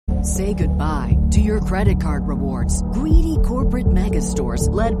Say goodbye to your credit card rewards. Greedy corporate mega stores,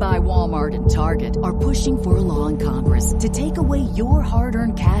 led by Walmart and Target, are pushing for a law in Congress to take away your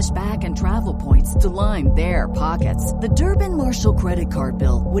hard-earned cash back and travel points to line their pockets. The Durbin-Marshall credit card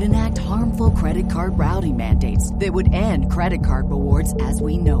bill would enact harmful credit card routing mandates that would end credit card rewards as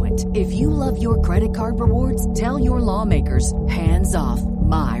we know it. If you love your credit card rewards, tell your lawmakers, hands off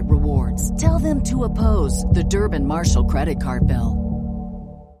my rewards. Tell them to oppose the Durbin-Marshall credit card bill.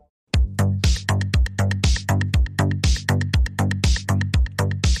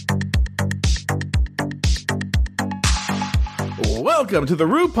 Welcome to the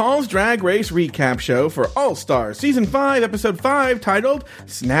RuPaul's Drag Race Recap Show for All Stars Season 5, Episode 5, titled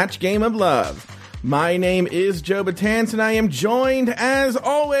Snatch Game of Love. My name is Joe Batance, and I am joined, as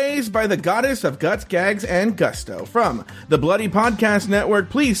always, by the goddess of guts, gags, and gusto. From the Bloody Podcast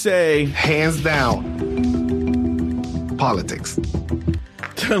Network, please say... Hands down. Politics.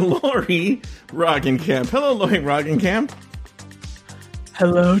 To Lori Roggenkamp. Hello, Lori Roggenkamp.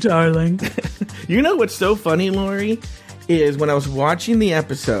 Hello, darling. You know what's so funny, Lori? Is when I was watching the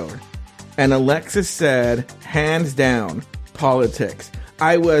episode and Alexis said, hands down, politics.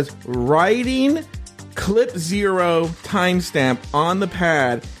 I was writing clip 0 timestamp on the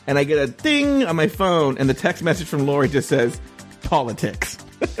pad, and I get a ding on my phone, and the text message from Lori just says, politics.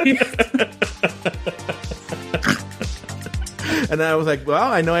 And I was like,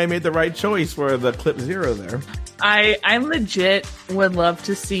 well, I know I made the right choice for the clip 0 there. I legit would love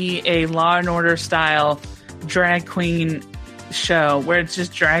to see a Law and Order style drag queen show where it's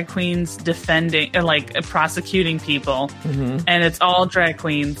just drag queens defending, like prosecuting people, and it's all drag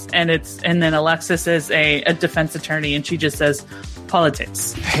queens, and then Alexis is a defense attorney, and she just says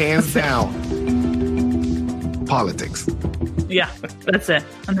politics. Hands down. Politics. Yeah, that's it.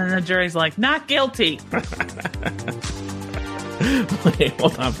 And then the jury's like, not guilty. Wait,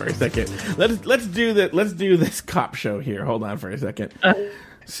 hold on for a second. Let's do this cop show here. Hold on for a second. I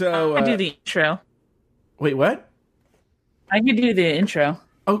do the intro. Wait, what? I could do the intro.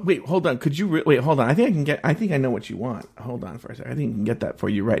 Oh, wait, hold on. Could you wait? Hold on. I think I know what you want. Hold on for a second. I think I can get that for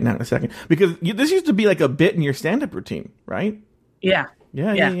you right now in a second, because this used to be like a bit in your stand-up routine, right? Yeah.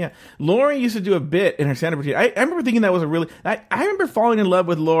 Yeah. Lori used to do a bit in her stand-up routine. I remember thinking that was I remember falling in love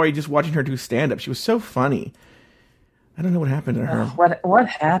with Lori just watching her do stand-up. She was so funny. I don't know what happened to her. What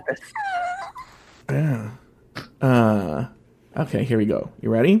happened? Yeah. Okay, here we go. You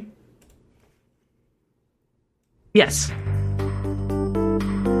ready? Yes.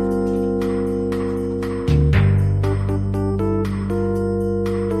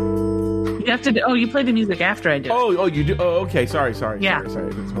 You have to. You play the music after I do it. Oh, you do. Oh, okay. Sorry. Yeah.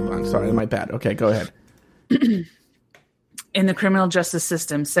 Sorry. Hold on. Sorry, my bad. Okay, go ahead. In the criminal justice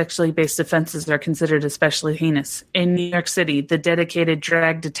system, sexually based offenses are considered especially heinous. In New York City, the dedicated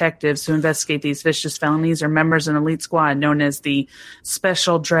drag detectives who investigate these vicious felonies are members of an elite squad known as the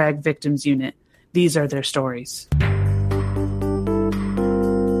Special Drag Victims Unit. These are their stories.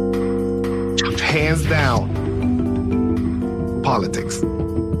 Hands down. Politics.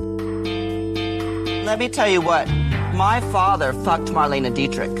 Let me tell you what. My father fucked Marlena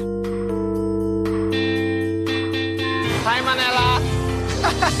Dietrich. Hi, Manila.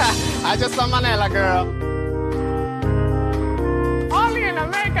 I just saw Manila, girl. Only in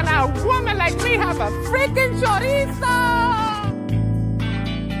America now, a woman like me have a freaking chorizo.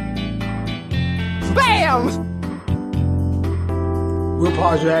 Bam!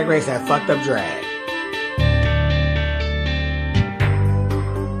 RuPaul's Drag Race had fucked up drag.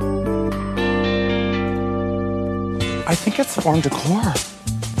 I think it's farm decor.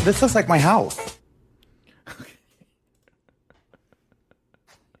 This looks like my house.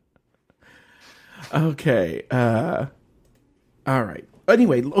 Okay. All right.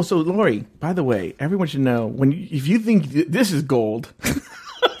 Anyway, so Lori, by the way, everyone should know if you think this is gold.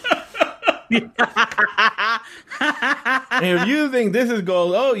 If you think this is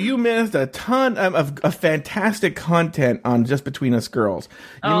gold, you missed a ton of fantastic content on Just Between Us Girls.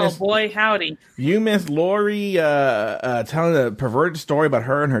 Boy, howdy. You missed Lori telling a perverted story about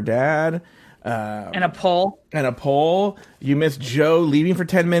her and her dad. And a poll. You missed Joe leaving for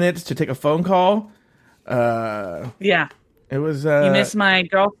 10 minutes to take a phone call. Yeah. It was. You missed my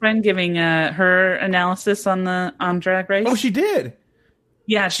girlfriend giving her analysis on Drag Race. Oh, she did.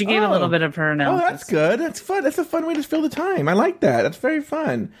 Yeah, she gave a little bit of her analysis. Oh, that's good. That's fun. That's a fun way to fill the time. I like that. That's very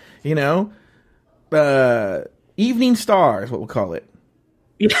fun. You know, Evening Star is what we'll call it.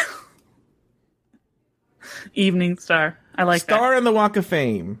 Yeah. Evening Star. I like that. Star on the Walk of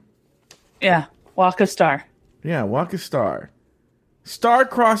Fame. Yeah, Walk of Star. Yeah, Walk of Star.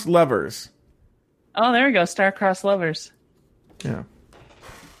 Star-crossed lovers. Oh, there we go. Star-crossed lovers. Yeah.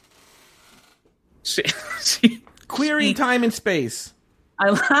 Queering time and space.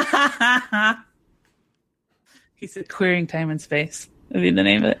 He said queering time and space would be the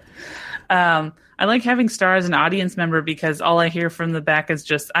name of it. I like having Star as an audience member because all I hear from the back is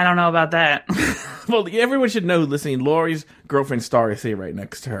just, I don't know about that. Well, everyone should know, listening, Lori's girlfriend Star is sitting right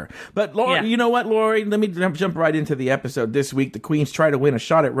next to her. But, Lori, You know what, Lori? Let me jump right into the episode. This week, the queens try to win a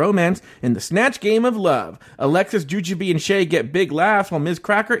shot at romance in the Snatch Game of Love. Alexis, Jujubee, and Shea get big laughs while Ms.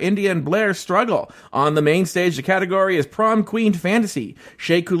 Cracker, India, and Blair struggle. On the main stage, the category is Prom Queen Fantasy.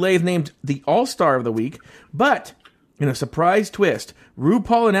 Shea Coulee is named the All-Star of the Week, but in a surprise twist,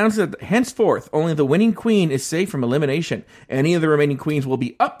 RuPaul announces that henceforth, only the winning queen is safe from elimination. Any of the remaining queens will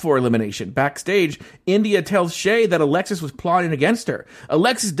be up for elimination. Backstage, India tells Shea that Alexis was plotting against her.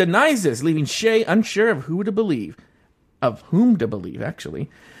 Alexis denies this, leaving Shea unsure of who to believe. Of whom to believe, actually.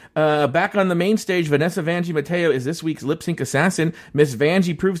 Back on the main stage, Vanessa Vanjie Mateo is this week's lip sync assassin. Miss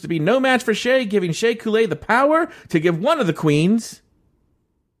Vanjie proves to be no match for Shea, giving Shea Coulee the power to give one of the queens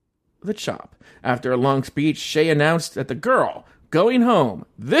the chop. After a long speech, Shea announced that the girl going home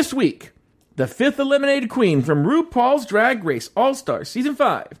this week, the 5th eliminated queen from RuPaul's Drag Race All-Stars Season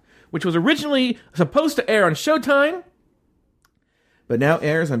 5, which was originally supposed to air on Showtime, but now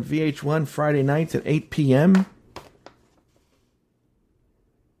airs on VH1 Friday nights at 8 p.m.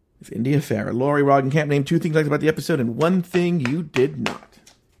 It's India Farah. Lori Roggenkamp named 2 things you liked about the episode and 1 thing you did not.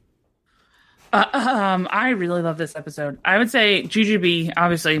 I really love this episode. I would say Jujubee,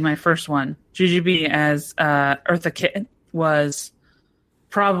 obviously my first one. Jujubee as Eartha Kitt was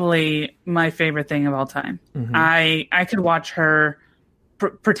probably my favorite thing of all time. Mm-hmm. I could watch her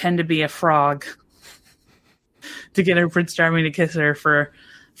pretend to be a frog to get her Prince Charming to kiss her for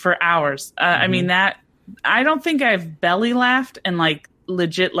hours. I mean, that I don't think I've belly laughed and like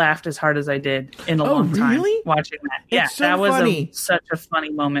legit laughed as hard as I did in a long time watching that. Yeah, so that was funny. Such a funny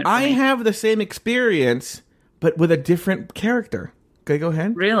moment for I me. have the same experience, but with a different character. Okay, go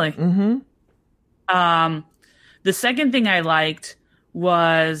ahead. Really? Mm-hmm. The second thing I liked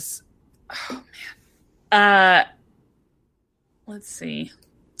was, let's see.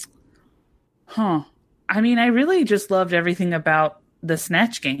 I mean, I really just loved everything about the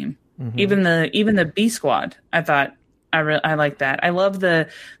Snatch Game. Mm-hmm. Even the B Squad. I thought I like that. I love the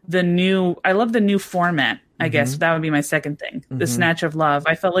new format. I Mm-hmm. guess that would be my second thing. The Snatch of Love.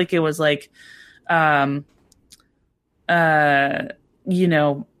 I felt like it was like, a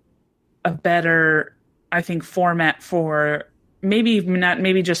better, I think, format for maybe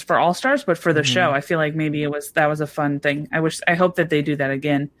just for All Stars, but for the show. I feel like maybe that was a fun thing. I hope that they do that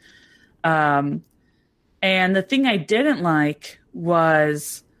again. And the thing I didn't like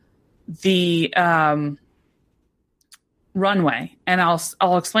was the runway, and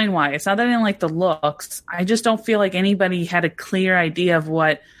I'll explain why. It's not that I didn't like the looks. I just don't feel like anybody had a clear idea of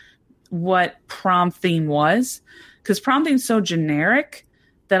what prom theme was, because prom theme's so generic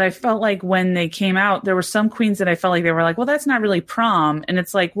that I felt like when they came out, there were some queens that I felt like they were like, well, that's not really prom. And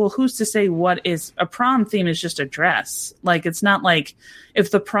it's like, well, who's to say what is a prom theme is just a dress. Like, it's not like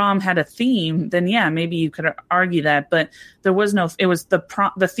if the prom had a theme, then yeah, maybe you could argue that, but there was no, it was the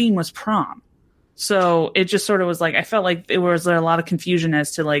theme was prom. So it just sort of was like, I felt like there was a lot of confusion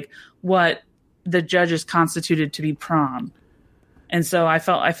as to like what the judges constituted to be prom. And so I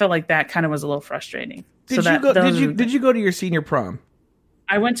felt like that kind of was a little frustrating. Did you go to your senior prom?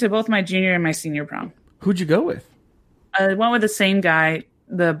 I went to both my junior and my senior prom. Who'd you go with? I went with the same guy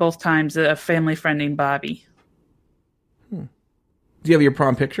both times, a family friend named Bobby. Do you have your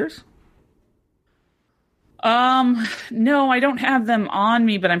prom pictures? No, I don't have them on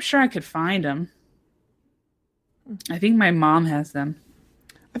me, but I'm sure I could find them. I think my mom has them.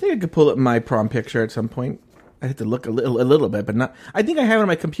 I think I could pull up my prom picture at some point. I had to look a little bit, but not. I think I have it on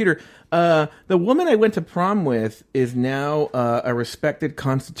my computer. The woman I went to prom with is now a respected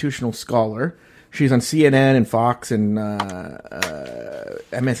constitutional scholar. She's on CNN and Fox and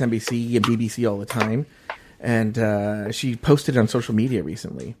MSNBC and BBC all the time, and she posted it on social media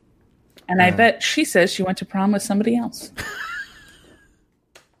recently. And I bet she says she went to prom with somebody else.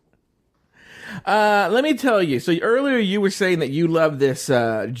 Let me tell you. So earlier you were saying that you love this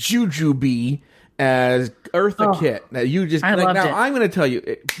Jujubee as Eartha Kitt. Now you just loved it. I'm going to tell you,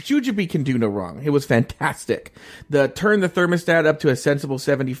 Jujubee can do no wrong. It was fantastic. The turn the thermostat up to a sensible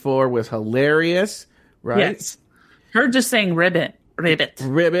 74 was hilarious, right? Yes. Her just saying ribbit,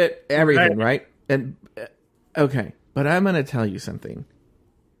 everything, right? And okay, but I'm going to tell you something.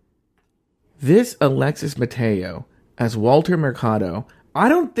 This Alexis Mateo as Walter Mercado, I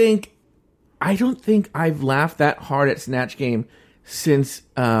don't think I've laughed that hard at Snatch Game since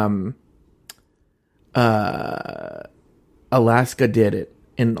Alaska did it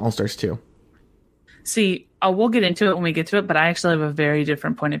in All Stars 2. See, we'll get into it when we get to it, but I actually have a very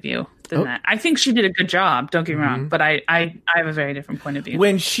different point of view than that. I think she did a good job, don't get me wrong, but I have a very different point of view.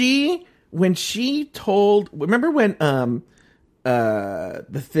 When she told, remember when the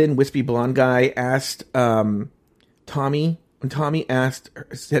thin wispy blonde guy asked Tommy, when Tommy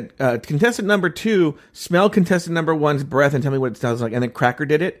said contestant number 2, smell contestant number 1's breath and tell me what it smells like, and then Cracker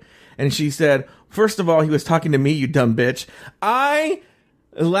did it, and she said, first of all, he was talking to me, you dumb bitch. I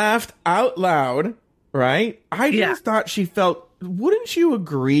laughed out loud, right? I just thought she felt, wouldn't you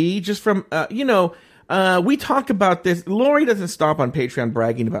agree, just from, we talk about this. Lori doesn't stop on Patreon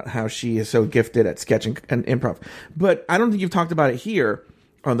bragging about how she is so gifted at sketch and improv. But I don't think you've talked about it here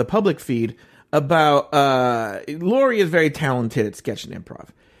on the public feed about Lori is very talented at sketch and improv.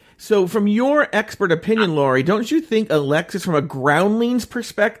 So from your expert opinion, Lori, don't you think Alexis, from a Groundlings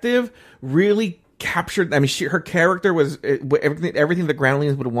perspective, really captured, I mean, her character was everything the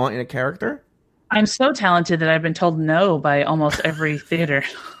Groundlings would want in a character? I'm so talented that I've been told no by almost every theater.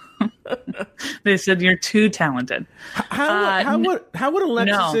 They said you're too talented. How would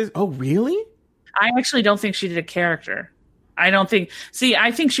Alexis? Oh, really? I actually don't think she did a character. I think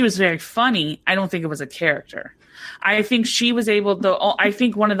she was very funny. I don't think it was a character. I think she was able to. I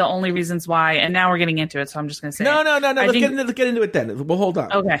think one of the only reasons why, and now we're getting into it, so I'm just going to say no. Let's get into it then. Well, hold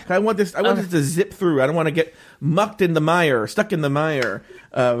on. Okay. I want this to zip through. I don't want to get stuck in the mire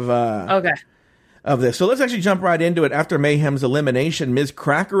of this. So let's actually jump right into it. After Mayhem's elimination, Ms.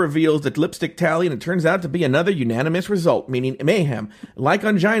 Cracker reveals the lipstick tally, and it turns out to be another unanimous result, meaning Mayhem, like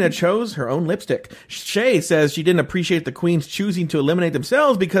Ongina, chose her own lipstick. Shay says she didn't appreciate the queens choosing to eliminate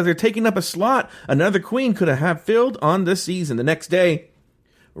themselves because they're taking up a slot another queen could have filled on this season. The next day,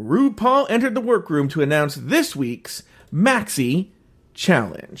 RuPaul entered the workroom to announce this week's Maxi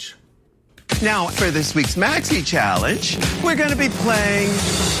Challenge. Now, for this week's Maxi Challenge, we're going to be playing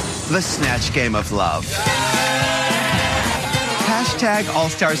the Snatch Game of Love. Hashtag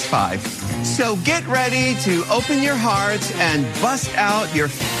AllStars5. So get ready to open your hearts and bust out your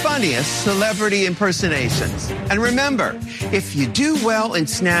funniest celebrity impersonations. And remember, if you do well in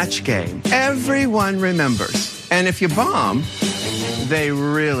Snatch Game, everyone remembers. And if you bomb, they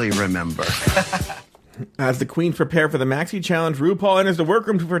really remember. As the queens prepare for the Maxi Challenge, RuPaul enters the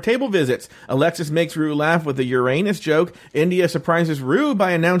workroom for table visits. Alexis makes Ru laugh with a Uranus joke. India surprises Ru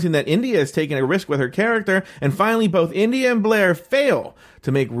by announcing that India is taking a risk with her character. And finally, both India and Blair fail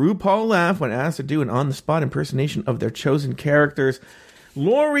to make RuPaul laugh when asked to do an on-the-spot impersonation of their chosen characters.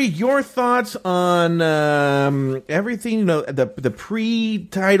 Lori, your thoughts on everything, the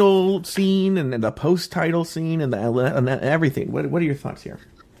pre-title scene and the post-title scene and everything. What are your thoughts here?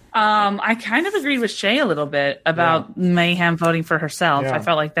 I kind of agreed with Shay a little bit about Mayhem voting for herself. I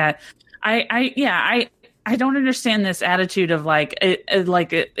felt like that. I don't understand this attitude of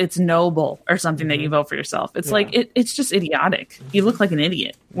it's noble or something that you vote for yourself. It's like it's just idiotic. You look like an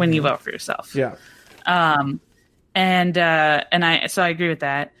idiot when you vote for yourself. Yeah. And I agree with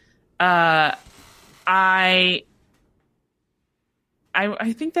that. I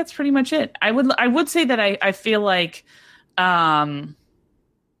think that's pretty much it. I would say that I feel like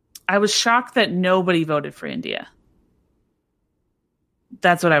I was shocked that nobody voted for India.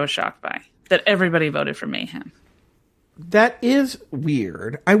 That's what I was shocked by. That everybody voted for Mayhem. That is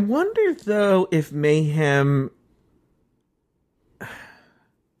weird. I wonder, though, if Mayhem...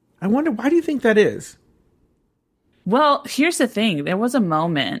 I wonder, why do you think that is? Well, here's the thing. There was a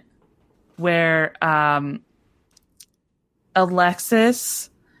moment where Alexis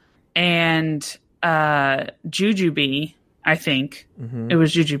and Jujubee, I think it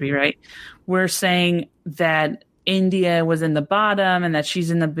was Jujubee, right? We're saying that India was in the bottom and that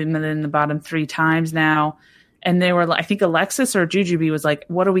she's in the bottom 3 times now. And they were, I think Alexis or Jujubee was like,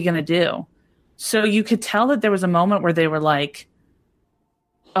 what are we going to do? So you could tell that there was a moment where they were like,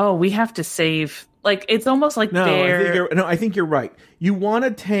 oh, we have to save. Like, it's almost like I think you're right. You want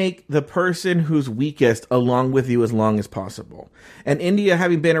to take the person who's weakest along with you as long as possible. And India,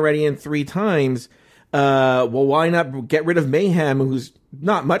 having been already in 3 times, why not get rid of Mayhem, who's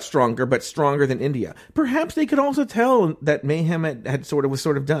not much stronger, but stronger than India? Perhaps they could also tell that Mayhem was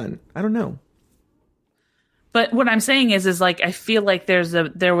sort of done. I don't know. But what I'm saying is like, I feel like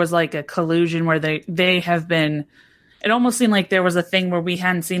there was like a collusion where they have been. It almost seemed like there was a thing where we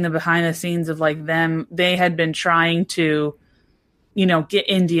hadn't seen the behind the scenes of like them. They had been trying to, get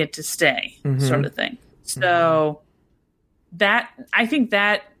India to stay, sort of thing. So I think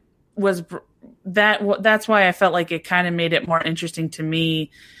that was. That's why I felt like it kind of made it more interesting to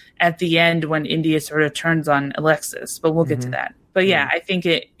me at the end when India sort of turns on Alexis, but we'll get to that. But yeah, I think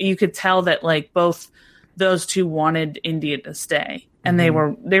you could tell that like both those two wanted India to stay and they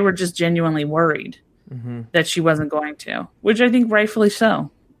were just genuinely worried. that she wasn't going to, which I think rightfully so,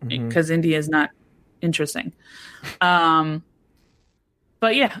 because India is not interesting. But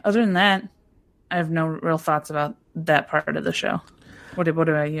yeah, other than that, I have no real thoughts about that part of the show. What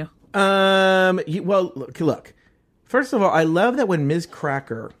about you? Well, look. First of all, I love that when Ms.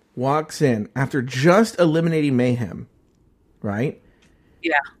 Cracker walks in after just eliminating Mayhem, right?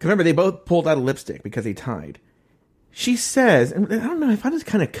 Yeah. Because remember, they both pulled out a lipstick because they tied. She says, and I don't know, I find this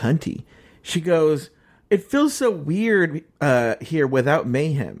kind of cunty. She goes, "It feels so weird here without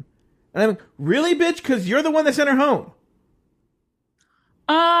Mayhem." And I'm like, really, bitch? Because you're the one that sent her home.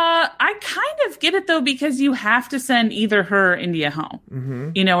 I kind of get it though, because you have to send either her or India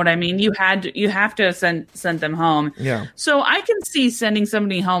home. You know what I mean? You have to send them home. Yeah. So I can see sending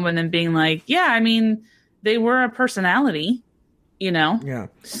somebody home and then being like, yeah, I mean, they were a personality, you know? Yeah.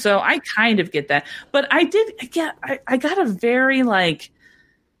 So I kind of get that. But I got a very, like,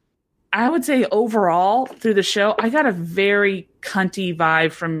 I would say overall through the show, I got a very cunty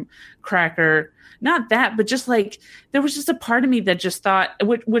vibe from Cracker. Not that, but just like there was just a part of me that just thought,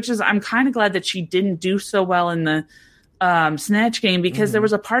 which is I'm kind of glad that she didn't do so well in the Snatch Game, because there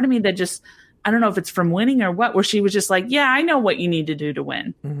was a part of me that just, I don't know if it's from winning or what, where she was just like, yeah, I know what you need to do to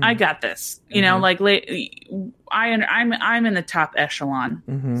win. I got this, you know, like I'm in the top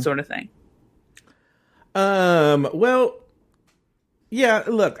echelon sort of thing. Well, yeah,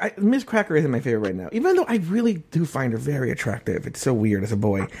 look, Ms. Cracker isn't my favorite right now, even though I really do find her very attractive. It's so weird as a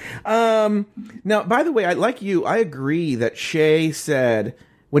boy. Now, by the way, I agree that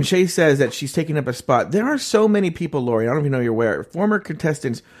when Shay says that she's taking up a spot, there are so many people, Lori, I don't even know you're aware, former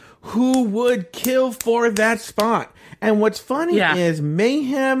contestants who would kill for that spot. And what's funny is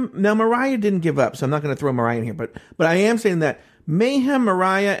Mayhem, now Mariah didn't give up, so I'm not going to throw Mariah in here, but I am saying that Mayhem,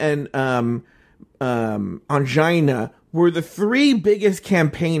 Mariah, and Ongina were the three of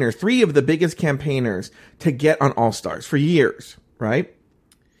the biggest campaigners to get on All Stars for years, right?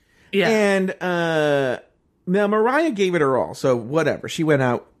 Yeah. And now Mariah gave it her all, so whatever. She went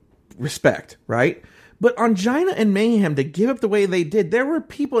out, respect, right? But Ongina and Mayhem, to give up the way they did, there were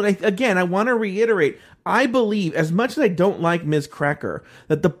people, and again, I want to reiterate, I believe, as much as I don't like Ms. Cracker,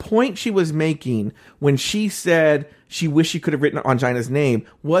 that the point she was making when she said she wished she could have written Ongina's name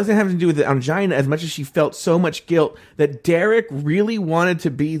wasn't having to do with the Ongina as much as she felt so much guilt that Derek really wanted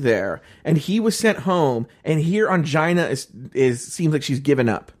to be there, and he was sent home, and here Ongina seems like she's given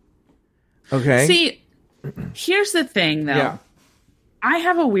up. Okay? See, here's the thing, though. Yeah. I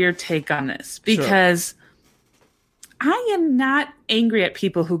have a weird take on this, because I am not angry at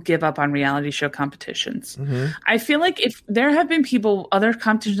people who give up on reality show competitions. I feel like if there have been other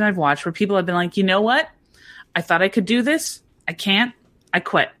competitions I've watched where people have been like, you know what? I thought I could do this. I can't. I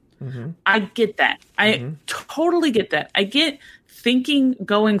quit. I get that. I totally get that. I get thinking,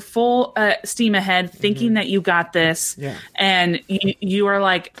 going full steam ahead, thinking that you got this. Yeah. And you are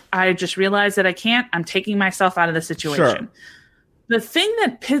like, I just realized that I can't. I'm taking myself out of the situation. Sure.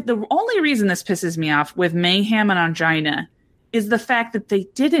 The only reason this pisses me off with Mayhem and Ongina is the fact that they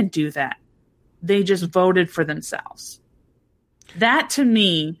didn't do that. They just voted for themselves. That to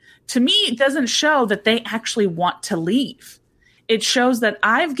me, it doesn't show that they actually want to leave. It shows that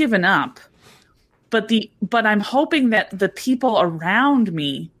I've given up, but I'm hoping that the people around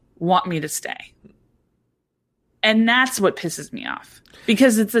me want me to stay. And that's what pisses me off.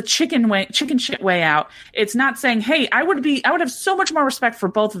 Because it's a chicken shit way out. It's not saying, hey, I would have so much more respect for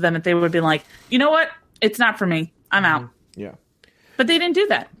both of them if they would be like, you know what? It's not for me. I'm out. Yeah. But they didn't do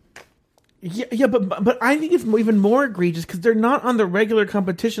that. Yeah, but I think it's even more egregious because they're not on the regular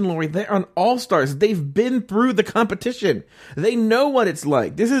competition, Lori. They're on All Stars. They've been through the competition. They know what it's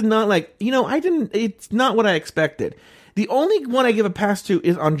like. This is not like, it's not what I expected. The only one I give a pass to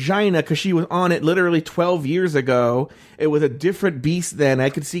is Ongina because she was on it literally 12 years ago. It was a different beast then. I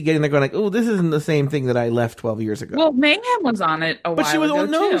could see getting there going like, oh, this isn't the same thing that I left 12 years ago. Well, Mayhem was on it a while ago,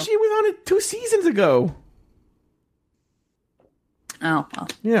 too. She was on it 2 seasons ago. Oh, well.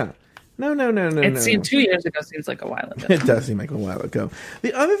 Yeah. No. It seemed 2 years ago seems like a while ago. It does seem like a while ago.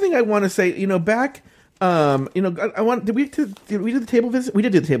 The other thing I want to say, back, did we do the table visit? We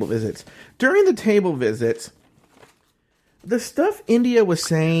did do the table visits. During the table visits, the stuff India was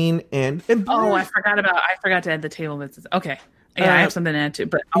saying and I forgot to add the table visits. Okay. Yeah, I have something to add too,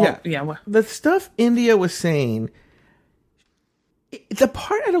 but the stuff India was saying, the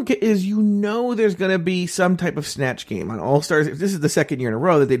part I don't get is there's going to be some type of Snatch Game on All Stars. This is the second year in a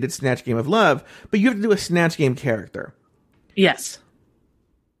row that they did Snatch Game of Love, but you have to do a Snatch Game character. Yes.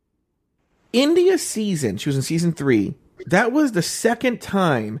 India's season, she was in season 3, that was the second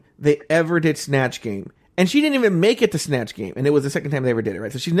time they ever did Snatch Game. And she didn't even make it to Snatch Game, and it was the second time they ever did it,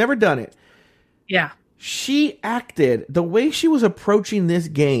 right? So she's never done it. Yeah. she acted, the way she was approaching this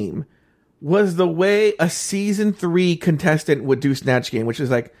game was the way a season 3 contestant would do Snatch Game, which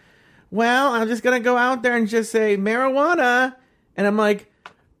is like, well, I'm just going to go out there and just say marijuana. And I'm like,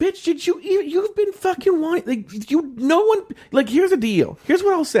 bitch, you've been fucking wanting, like, no one, like, here's the deal. Here's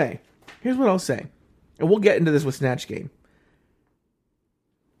what I'll say. And we'll get into this with Snatch Game.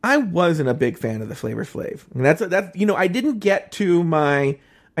 I wasn't a big fan of the Flavor Flav. And that's, I didn't get to the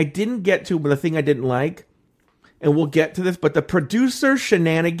thing I didn't like, and we'll get to this, but the producer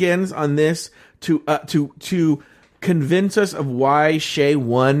shenanigans on this to convince us of why Shay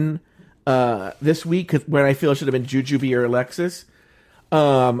won this week, when I feel it should have been Jujubee or Alexis.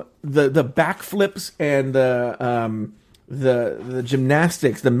 The backflips and the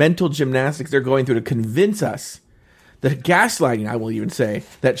gymnastics, the mental gymnastics they're going through to convince us, the gaslighting, I will even say,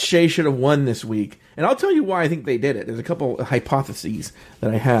 that Shay should have won this week. And I'll tell you why I think they did it. There's a couple of hypotheses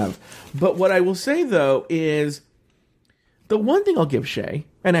that I have. But what I will say, though, is the one thing I'll give Shay,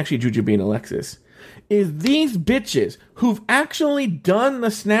 and actually Jujubee and Alexis, is these bitches who've actually done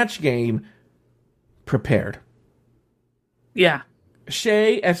the Snatch Game prepared. Yeah.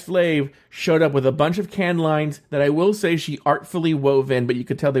 Shay as Flav showed up with a bunch of canned lines that I will say she artfully wove in, but you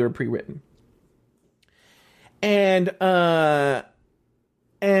could tell they were pre-written. And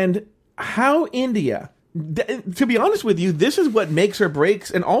how India, to be honest with you, this is what makes or breaks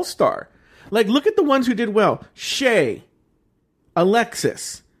an all-star. Like, look at the ones who did well. Shay,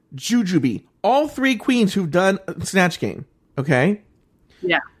 Alexis, Jujubee, all 3 queens who've done Snatch Game. Okay?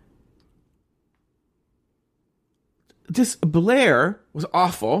 Yeah. Just Blair was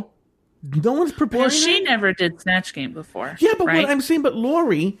awful. No one's preparing. Well, she never did Snatch Game before. Yeah, but right? what I'm saying, but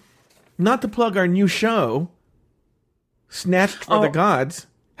Lori, not to plug our new show, Snatched for the Gods.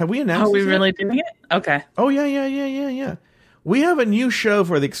 Have we announced? Are we this yet? really doing it? Okay. Oh yeah. We have a new show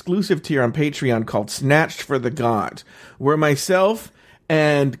for the exclusive tier on Patreon called Snatched for the Gods, where myself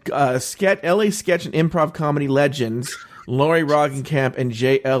and LA sketch and improv comedy legends Lori Roggenkamp and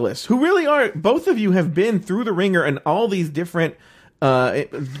Jay Ellis, who really are, both of you have been through the ringer and all these different,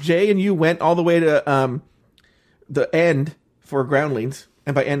 Jay and you went all the way to the end for Groundlings,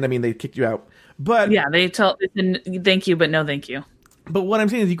 and by end I mean they kicked you out. But yeah, they thank you, but no thank you. But what I'm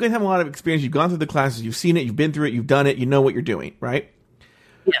saying is you guys have a lot of experience. You've gone through the classes. You've seen it. You've been through it. You've done it. You know what you're doing, right?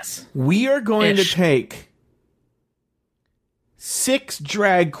 Yes. We are going to take 6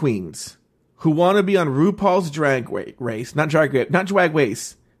 drag queens who want to be on RuPaul's Drag Race. Not Drag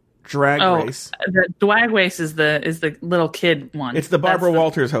Race. Drag Race. The Drag Race is the little kid one. It's the Barbara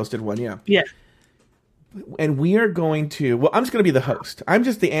Walters hosted one, yeah. Yeah. And we are going to... Well, I'm just going to be the host. I'm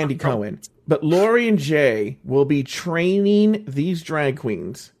just the Andy Cohen. But Lori and Jay will be training these drag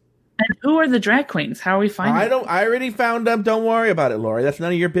queens. And who are the drag queens? How are we finding them? I already found them. Don't worry about it, Lori. That's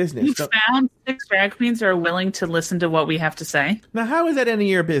none of your business. You found 6 drag queens that are willing to listen to what we have to say? Now, how is that any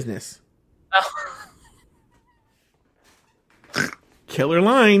of your business? Oh. Killer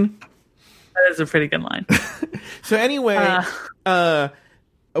line. That is a pretty good line. So anyway,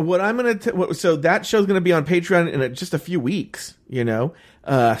 what I'm going to... So that show's going to be on Patreon in just a few weeks, you know.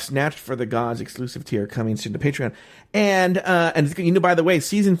 Snatched for the Gods exclusive tier coming soon to Patreon. And you know, by the way,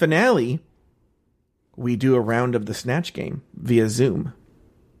 season finale, we do a round of the Snatch Game via Zoom.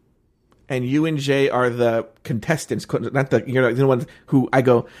 And you and Jay are the contestants, you're the ones who I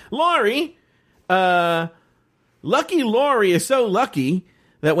go, Lori, lucky Lori is so lucky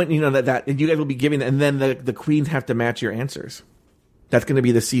that when, you know, that you guys will be giving, and then the queens have to match your answers. That's going to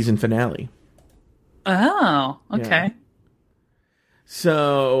be the season finale. Oh, okay. Yeah.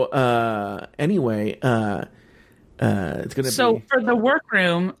 So, anyway, it's going to be... So, for the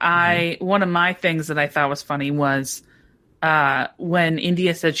workroom, one of my things that I thought was funny was when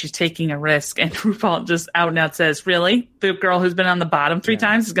India said she's taking a risk, and RuPaul just out and out says, really? The girl who's been on the bottom 3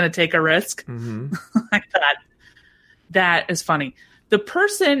 times is going to take a risk? Mm-hmm. I thought, that is funny. The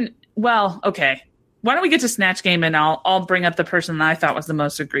person... Well, okay. Why don't we get to Snatch Game, and I'll bring up the person that I thought was the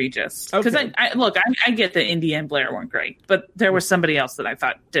most egregious. Because I get that India and Blair weren't great, but there was somebody else that I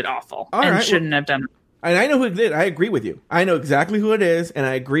thought did awful shouldn't have done it. And I know who it did. I agree with you. I know exactly who it is, and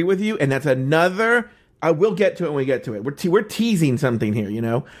I agree with you. And that's another... I will get to it when we get to it. We're teasing something here, you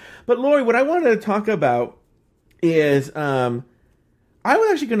know. But Lori, what I wanted to talk about is, I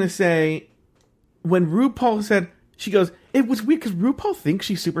was actually going to say, when RuPaul said, she goes, it was weird because RuPaul thinks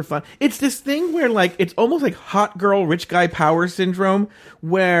she's super fun. It's this thing where, like, it's almost like hot girl, rich guy power syndrome,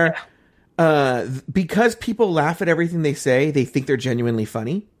 where because people laugh at everything they say, they think they're genuinely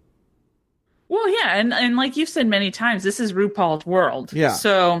funny. Well, yeah, and like you've said many times, this is RuPaul's world. Yeah.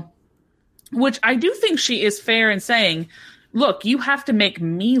 So, which I do think she is fair in saying, look, you have to make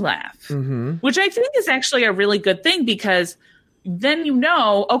me laugh, which I think is actually a really good thing because then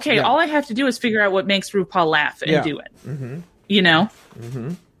okay, all I have to do is figure out what makes RuPaul laugh and do it. You know?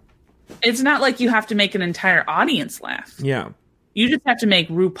 It's not like you have to make an entire audience laugh. Yeah. You just have to make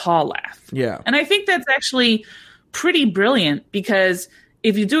RuPaul laugh. Yeah. And I think that's actually pretty brilliant because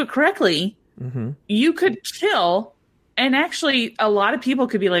if you do it correctly, you could kill, and actually a lot of people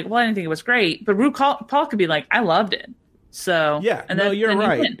could be like, well, I didn't think it was great, but RuPaul could be like, I loved it. So yeah, and no, you're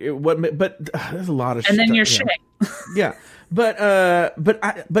right. But there's a lot of and shit. then you're shitting. Yeah, but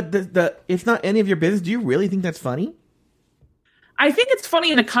the it's not any of your business. Do you really think that's funny? I think it's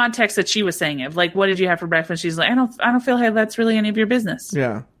funny in the context that she was saying it. Like, what did you have for breakfast? She's like, I don't feel like that's really any of your business.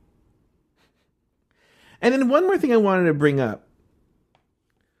 Yeah. And then one more thing I wanted to bring up.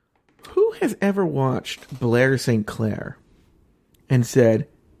 Who has ever watched Blair St. Clair and said,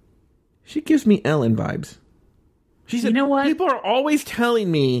 she gives me Ellen vibes? She said, you know what? People are always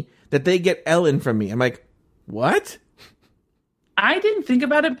telling me that they get Ellen from me. I'm like, what? I didn't think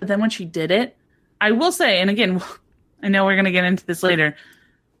about it, but then when she did it, I will say, and again, I know we're going to get into this later,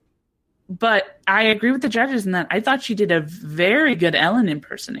 but I agree with the judges in that I thought she did a very good Ellen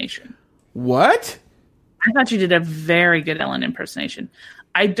impersonation. What? I thought she did a very good Ellen impersonation.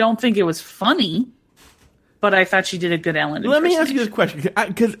 I don't think it was funny, but I thought she did a good Ellen impersonation. Let me ask you this question,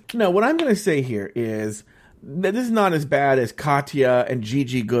 because what I'm going to say here is that this is not as bad as Katya and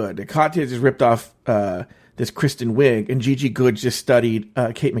Gigi Good. Katya just ripped off this Kristen Wiig, and Gigi Good just studied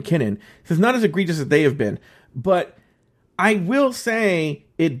Kate McKinnon. So it's not as egregious as they have been. But I will say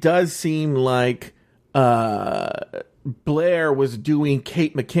it does seem like Blair was doing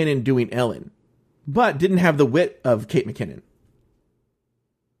Kate McKinnon doing Ellen, but didn't have the wit of Kate McKinnon.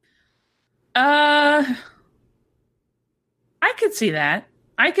 I could see that.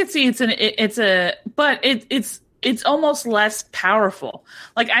 I could see it's almost less powerful.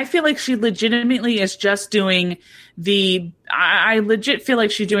 Like, I feel like she legitimately is just doing I legit feel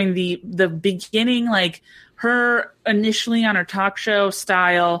like she's doing the beginning, like her initially on her talk show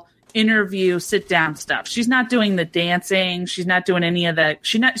style interview, sit down stuff. She's not doing the dancing. She's not doing any of that.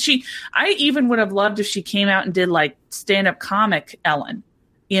 I even would have loved if she came out and did like stand-up comic Ellen,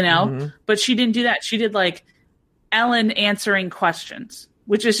 but she didn't do that. She did like Ellen answering questions,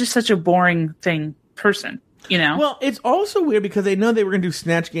 which is just such a boring person, Well, it's also weird because they know they were going to do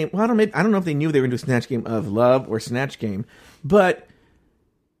Snatch Game. Well, I don't know if they knew they were going to do Snatch Game of Love or Snatch Game, but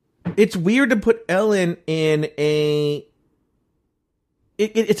it's weird to put Ellen in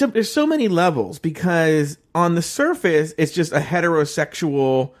there's so many levels because on the surface, it's just a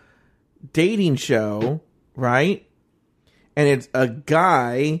heterosexual dating show, right? And it's a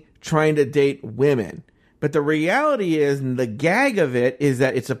guy trying to date women. But the reality is, and the gag of it is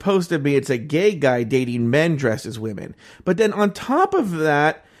that it's supposed to be, it's a gay guy dating men dressed as women. But then on top of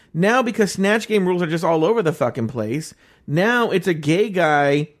that, now because Snatch Game rules are just all over the fucking place, now it's a gay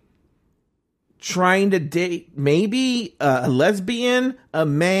guy trying to date maybe a lesbian, a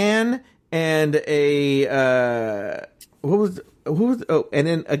man, and and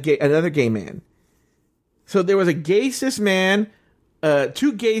then another gay man. So there was a gay cis man,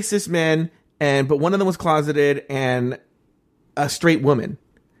 two gay cis men, but one of them was closeted, and a straight woman.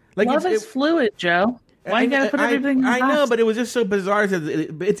 Like love is fluid, Joe. Why you gotta put everything in the box? I know, but it was just so bizarre.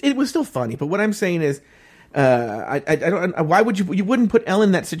 It was still funny. But what I'm saying is, I don't. Why would you wouldn't put Ellen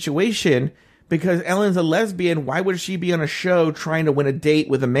in that situation? Because Ellen's a lesbian. Why would she be on a show trying to win a date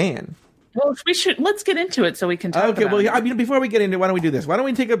with a man? Well, let's get into it so we can talk about it. I mean, before we get into it, why don't we do this? Why don't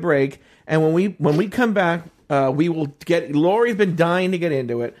we take a break? And when we come back, we will get. Lori's been dying to get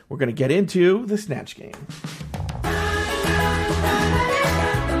into it. We're going to get into the Snatch Game.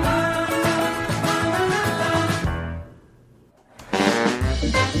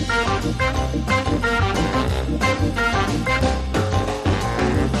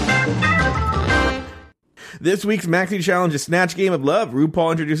 This week's Maxi Challenge is Snatch Game of Love. RuPaul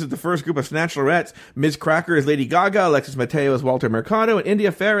introduces the first group of Snatchlorettes. Ms. Cracker is Lady Gaga, Alexis Mateo as Walter Mercado, and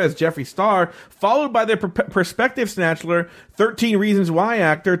India Ferrah as Jeffree Star, followed by their prospective Snatchler, 13 Reasons Why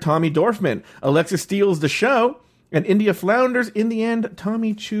actor Tommy Dorfman. Alexis steals the show, and India flounders. In the end,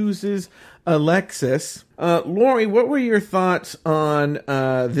 Tommy chooses Alexis. Lori, what were your thoughts on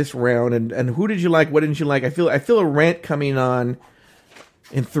this round, and who did you like, what didn't you like? I feel a rant coming on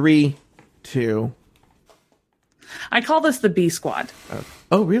in 3, 2... I call this the B Squad.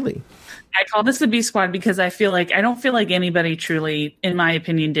 Oh, really? I call this the B Squad because I don't feel like anybody truly, in my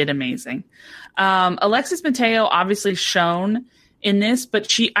opinion, did amazing. Alexis Mateo obviously shone in this,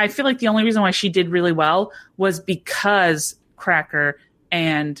 but I feel like the only reason why she did really well was because Cracker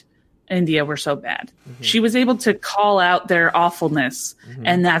and India were so bad. She was able to call out their awfulness,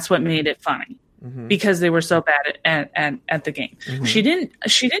 and that's what made it funny because they were so bad at the game. She didn't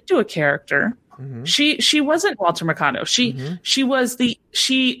do a character. She wasn't Walter Mercado. She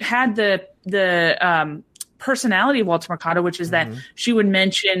had the personality of Walter Mercado, which is that she would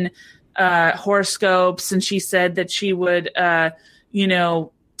mention horoscopes, and she said that she would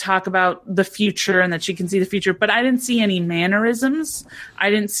talk about the future and that she can see the future, but I didn't see any mannerisms.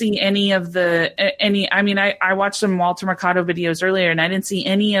 I didn't see any of I watched some Walter Mercado videos earlier, and I didn't see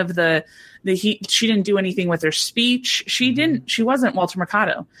any of she didn't do anything with her speech. She wasn't Walter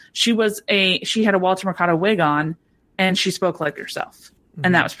Mercado. She had a Walter Mercado wig on, and she spoke like herself.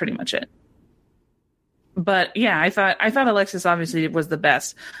 And that was pretty much it. But yeah, I thought Alexis obviously was the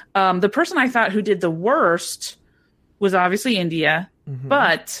best. The person I thought who did the worst was obviously India,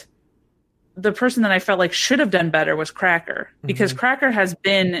 but the person that I felt like should have done better was Cracker, because Cracker has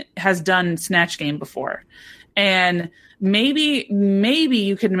done Snatch Game before, and maybe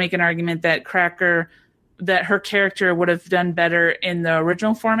you could make an argument that that her character would have done better in the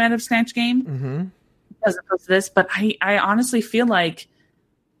original format of Snatch Game as opposed to this. But I honestly feel like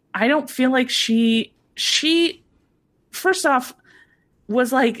I don't feel like she first off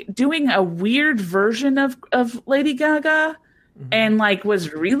was like doing a weird version of Lady Gaga and like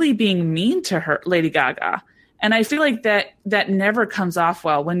was really being mean to her, Lady Gaga. And I feel like that never comes off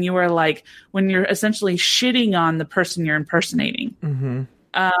well when you're essentially shitting on the person you're impersonating.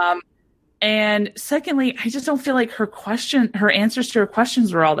 And secondly, I just don't feel like her answers to her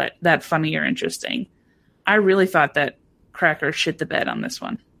questions were all that funny or interesting. I really thought that Cracker shit the bed on this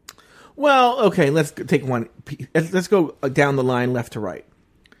one. Well, okay, let's take one. Let's go down the line left to right.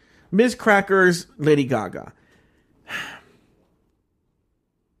 Ms. Cracker's Lady Gaga.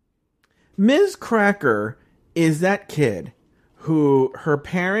 Ms. Cracker is that kid who her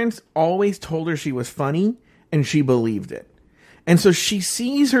parents always told her she was funny and she believed it. And so she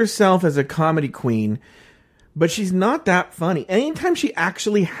sees herself as a comedy queen, but she's not that funny. Anytime she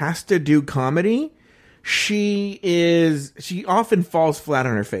actually has to do comedy, she often falls flat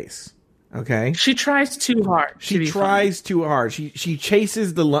on her face. Okay? She tries too hard. She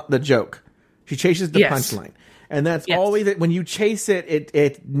chases the joke. She chases the punchline. And that's always it. When you chase it,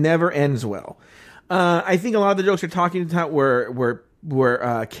 it never ends well. I think a lot of the jokes you're talking about were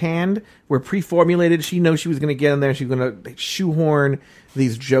canned, were pre-formulated. She knows she was going to get in there. She was going to shoehorn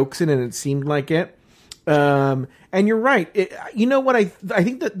these jokes in, and it seemed like it. And you're right. You know what? I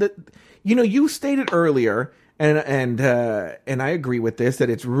think that you stated earlier, and I agree with this, that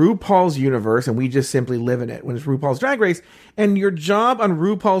it's RuPaul's universe, and we just simply live in it when it's RuPaul's Drag Race. And your job on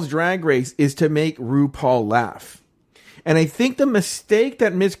RuPaul's Drag Race is to make RuPaul laugh. And I think the mistake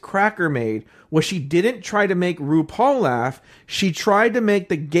that Ms. Cracker made was she didn't try to make RuPaul laugh. She tried to make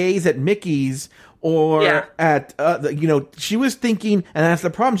the gays at Mickey's or at, she was thinking, and that's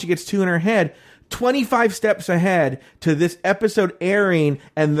the problem, she gets too in her head, 25 steps ahead to this episode airing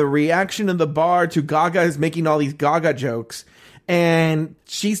and the reaction of the bar to Gaga is making all these Gaga jokes. And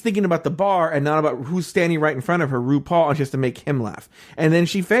she's thinking about the bar and not about who's standing right in front of her, RuPaul, and she has to make him laugh. And then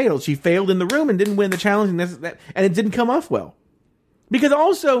she failed. She failed in the room and didn't win the challenge, and it didn't come off well. Because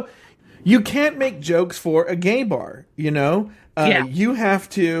also, you can't make jokes for a gay bar, You have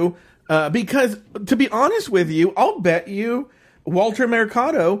to, because to be honest with you, I'll bet you Walter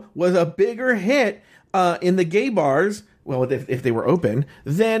Mercado was a bigger hit in the gay bars, well, if they were open,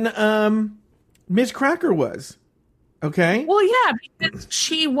 than Ms. Cracker was. Okay. Well, yeah, because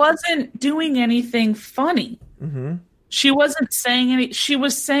she wasn't doing anything funny. She wasn't saying any. She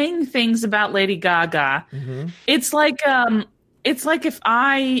was saying things about Lady Gaga. It's like if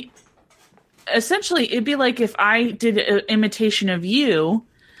I, essentially, it'd be like if I did an imitation of you,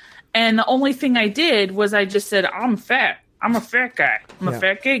 and the only thing I did was I just said, "I'm fat. I'm a fat guy. I'm a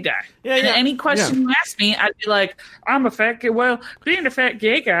fat gay guy." And any question you ask me, I'd be like, "I'm a fat gay." Well, being a fat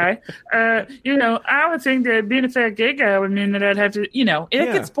gay guy, I would think that being a fat gay guy would mean that I'd have to, it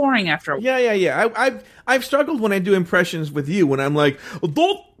gets boring after a while. Yeah. I've struggled when I do impressions with you when I'm like,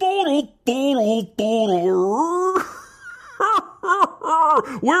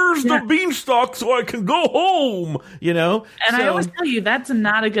 where's the beanstalk so I can go home? And I always tell you that's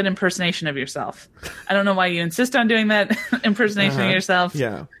not a good impersonation of yourself. I don't know why you insist on doing that impersonation of yourself.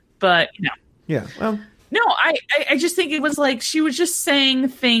 Yeah. But, Yeah, well. No, I just think it was like she was just saying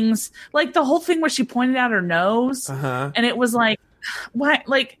things, like the whole thing where she pointed out her nose. And it was like, why?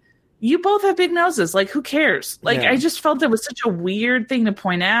 Like, you both have big noses. Like, who cares? Like, I just felt it was such a weird thing to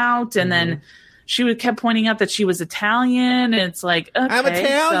point out. And then she kept pointing out that she was Italian, and it's like, okay, I'm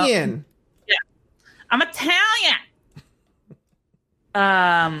Italian. I'm Italian.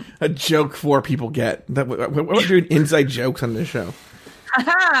 A joke 4 people get. We're doing inside jokes on this show.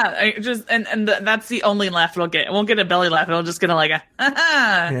 That's the only laugh it'll get. It won't get a belly laugh. It'll just get a like a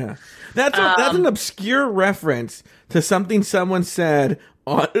Yeah. That's an obscure reference to something someone said.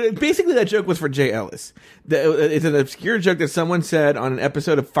 Basically, that joke was for Jay Ellis. It's an obscure joke that someone said on an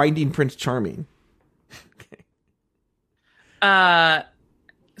episode of Finding Prince Charming.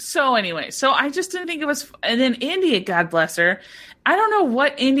 So anyway, I just didn't think it was. And then India, God bless her. I don't know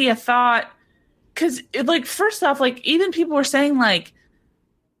what India thought. Because, like, first off, like, even people were saying, like,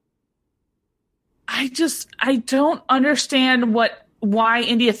 I don't understand why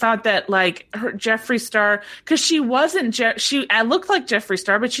India thought that, like, her Jeffree Star, because she wasn't, she looked like Jeffree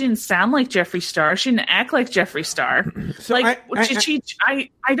Star, but she didn't sound like Jeffree Star. She didn't act like Jeffree Star. So like,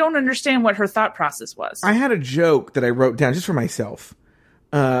 I don't understand what her thought process was. I had a joke that I wrote down just for myself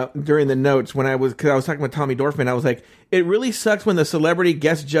during the notes because I was talking with Tommy Dorfman. I was like, it really sucks when the celebrity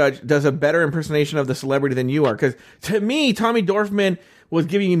guest judge does a better impersonation of the celebrity than you are. Because to me, Tommy Dorfman was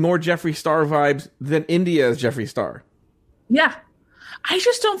giving me more Jeffree Star vibes than India's Jeffree Star. Yeah. I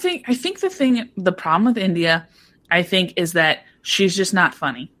just don't think, I think the problem with India, I think, is that she's just not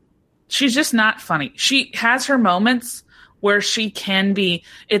funny. She's just not funny. She has her moments where she can be,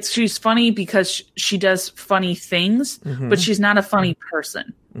 she's funny because she does funny things, but she's not a funny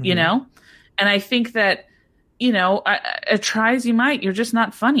person, you know? And I think that, you know, try as you might, you're just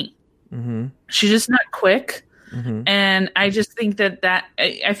not funny. She's just not quick. And I just think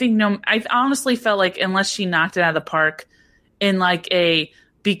I honestly felt like unless she knocked it out of the park in like a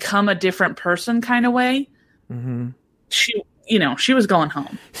become a different person kind of way, she was going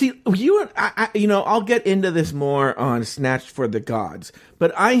home. See, I'll get into this more on Snatched for the Gods,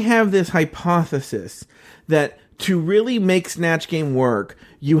 but I have this hypothesis that to really make Snatch Game work,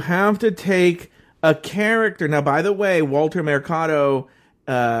 you have to take a character. Now, by the way, Walter Mercado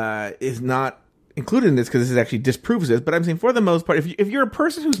is not included in this because this actually disproves this, but I'm saying for the most part, if you're a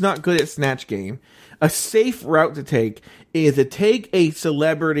person who's not good at Snatch Game, a safe route to take is to take a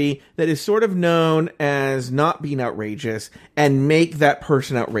celebrity that is sort of known as not being outrageous and make that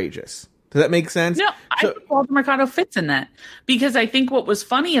person outrageous. Does that make sense? No, I think Walter Mercado fits in that because I think what was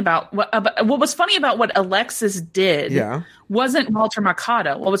funny about what Alexis did wasn't Walter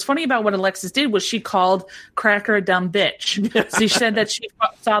Mercado. What was funny about what Alexis did was she called Cracker a dumb bitch. So she said that she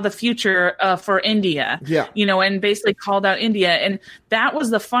saw the future for India, and basically called out India, and that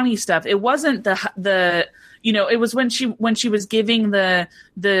was the funny stuff. It wasn't the it was when she was giving the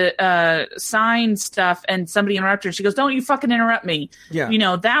sign stuff and somebody interrupted her. She goes, "Don't you fucking interrupt me." Yeah.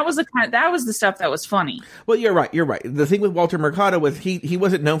 That was the stuff that was funny. Well, you're right. The thing with Walter Mercado was he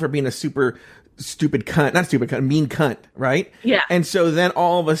wasn't known for being a super stupid cunt, not stupid cunt, mean cunt, right? Yeah. And so then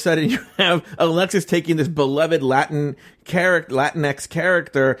all of a sudden you have Alexis taking this beloved Latinx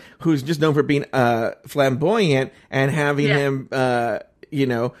character who's just known for being flamboyant and having him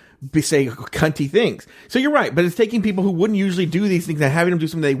say cunty things. So you're right, but it's taking people who wouldn't usually do these things and having them do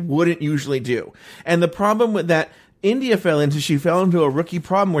something they wouldn't usually do. And the problem with that India she fell into a rookie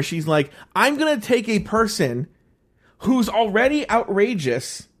problem where she's like, I'm going to take a person who's already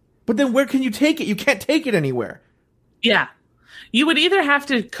outrageous, but then where can you take it? You can't take it anywhere. Yeah. You would either have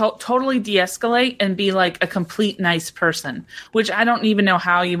to totally de-escalate and be like a complete nice person, which I don't even know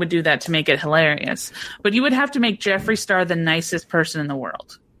how you would do that to make it hilarious. But you would have to make Jeffree Star the nicest person in the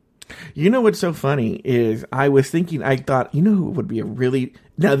world. You know what's so funny is I thought, who would be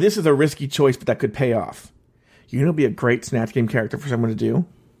now this is a risky choice, but that could pay off. Would be a great Snatch Game character for someone to do?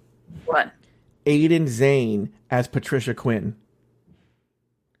 What? Aiden Zane as Patricia Quinn.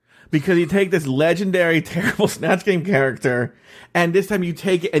 Because you take this legendary, terrible Snatch Game character, and this time you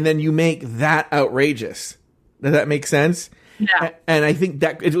take it and then you make that outrageous. Does that make sense? Yeah. And I think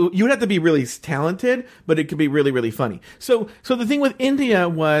that you would have to be really talented, but it could be really, really funny. So the thing with India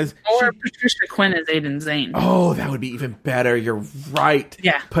was... Or Patricia Quinn as Aiden Zane. Oh, that would be even better. You're right.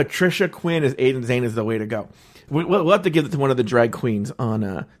 Yeah. Patricia Quinn as Aiden Zane is the way to go. We'll have to give it to one of the drag queens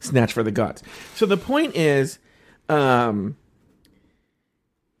on Snatch for the Gods. So the point is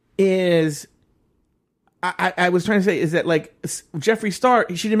I was trying to say is that like Jeffree Star,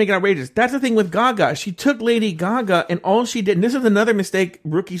 she didn't make it outrageous. That's the thing with Gaga. She took Lady Gaga and all she did, and this is another mistake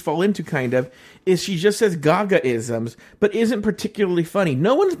rookies fall into kind of, is she just says Gaga-isms, but isn't particularly funny.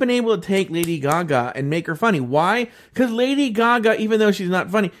 No one's been able to take Lady Gaga and make her funny. Why? Because Lady Gaga, even though she's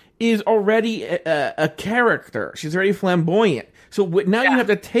not funny, is already a character. She's already flamboyant. So now you have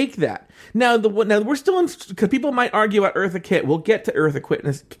to take that. Now we're still in, because people might argue about Eartha Kitt. We'll get to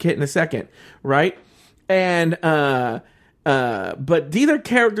Eartha Kitt in a second, right? And But these are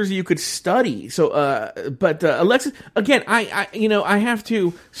characters you could study. So, but Alexis, again, I have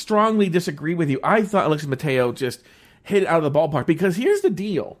to strongly disagree with you. I thought Alexis Mateo just hit it out of the ballpark, because here's the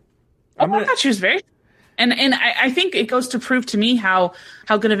deal. I thought she was very, and I think it goes to prove to me how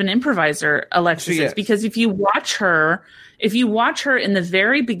good of an improviser Alexis is, because if you watch her in the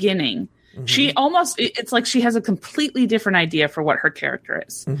very beginning, she almost, it's like she has a completely different idea for what her character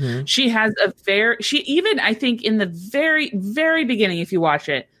is. She has I think in the very, very beginning, if you watch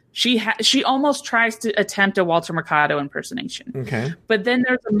it, she almost tries to attempt a Walter Mercado impersonation. Okay. But then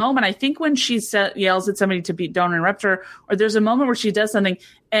there's a moment, I think when she yells at somebody to don't interrupt her, or there's a moment where she does something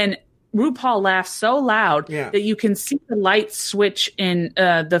and RuPaul laughs so loud that you can see the light switch in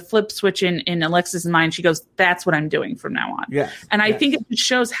the flip switch in Alexis' mind. She goes, "That's what I'm doing from now on." Yes. And I think it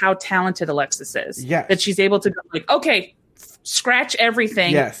shows how talented Alexis is. Yes. That she's able to go like, okay, scratch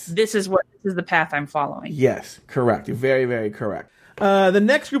everything. Yes. This is the path I'm following. Yes, correct. Very, very correct. The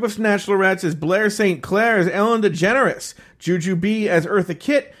next group of Snachelorettes is Blair St. Clair as Ellen DeGeneres, Juju B as Eartha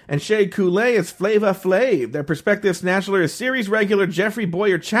Kitt, and Shea Coulee as Flava Flav. Their prospective Snatchler is series regular Jeffrey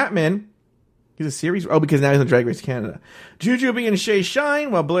Boyer Chapman. He's a series... Oh, because now he's on Drag Race Canada. Juju B and Shea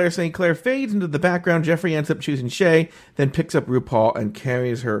shine, while Blair St. Clair fades into the background. Jeffrey ends up choosing Shea, then picks up RuPaul and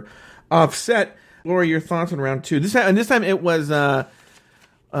carries her offset. Laura, your thoughts on round 2? This time it was...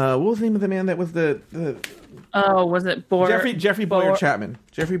 what was the name of the man that was the Oh, was it Boyer? Jeffrey Boyer Chapman.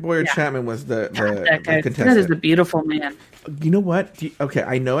 Jeffrey Boyer Chapman was the contestant. That is a beautiful man. You know what? Okay,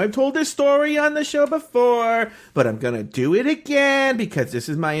 I know I've told this story on the show before, but I'm going to do it again because this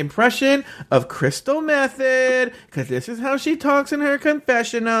is my impression of Crystal Method, because this is how she talks in her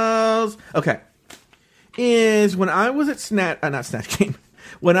confessionals. Okay. Is when I was at not Snatch Game,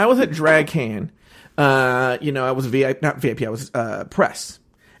 when I was at DragCon, I was not VIP, I was press.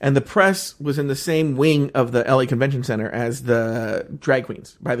 And the press was in the same wing of the LA Convention Center as the drag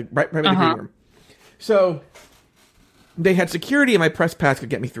queens, right by the green room. So they had security, and my press pass could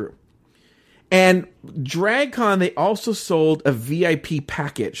get me through. And DragCon, they also sold a VIP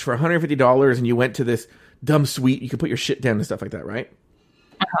package for $150, and you went to this dumb suite. You could put your shit down and stuff like that, right?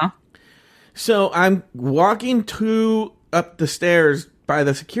 So I'm walking up the stairs by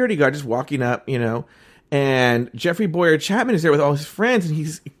the security guard, just walking up, and Jeffrey Boyer Chapman is there with all his friends, and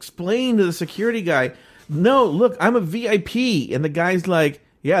he's explaining to the security guy, "No, look, I'm a VIP." And the guy's like,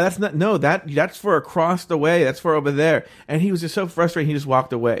 "Yeah, that's for across the way. That's for over there." And he was just so frustrated, he just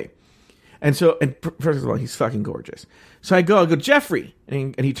walked away. And first of all, he's fucking gorgeous. So I go, "Jeffrey,"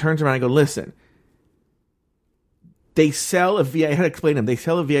 and he turns around and I go, "Listen, they sell I had to explain to him, they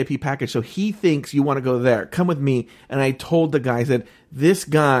sell a VIP package, so he thinks you want to go there. Come with me." And I told the guy, I said, "This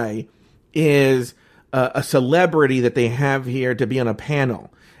guy is a celebrity that they have here to be on a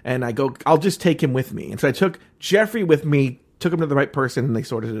panel." And I go, "I'll just take him with me." And so I took Jeffrey with me, took him to the right person, and they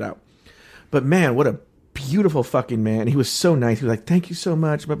sorted it out. But man, what a beautiful fucking man. He was so nice. He was like, "Thank you so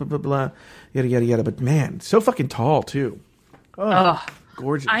much, blah, blah, blah, blah, yada, yada, yada." But man, so fucking tall too. Oh,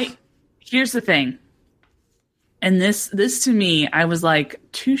 gorgeous. Here's the thing. And this to me, I was like,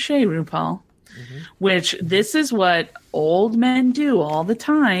 touche, RuPaul. Which this is what old men do all the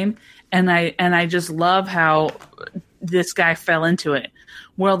time. And I just love how this guy fell into it.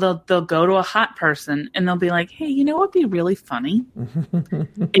 Well, they'll go to a hot person and they'll be like, "Hey, you know what'd be really funny?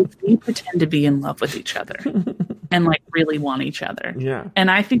 If we pretend to be in love with each other and like really want each other." Yeah.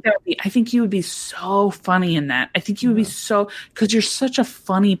 And I think you would be so funny in that. I think you would be so, because you're such a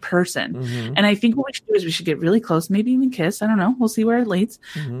funny person. And I think what we should do is we should get really close, maybe even kiss. I don't know. We'll see where it leads.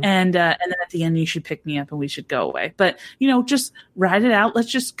 And then at the end, you should pick me up and we should go away. But just ride it out. Let's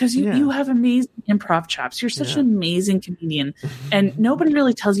just, because you have amazing improv chops. You're such an amazing comedian, and nobody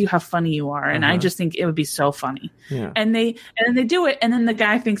really tells you how funny you are. And I just think it would be so funny. Yeah. And then they do it, and then the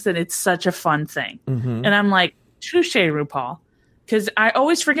guy thinks that it's such a fun thing. And I'm like, touche, RuPaul. Because I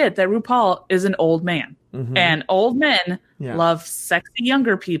always forget that RuPaul is an old man. And old men love sexy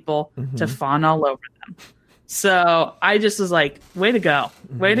younger people to fawn all over them. So I just was like, way to go.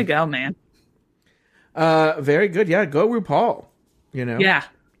 Way to go, man. Very good. Yeah, go RuPaul. Yeah.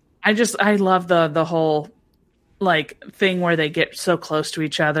 I love the whole like thing where they get so close to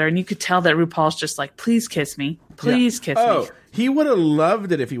each other, and you could tell that RuPaul's just like, "Please kiss me. Please kiss me." Oh, he would have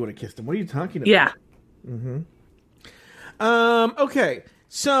loved it if he would have kissed him. What are you talking about? Yeah. Okay.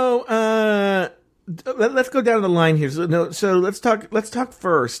 So let's go down the line here. So let's talk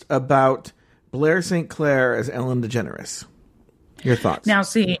first about Blair St. Clair as Ellen DeGeneres. Your thoughts? Now,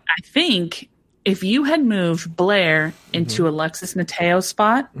 see, I think if you had moved Blair into Alexis Mateo's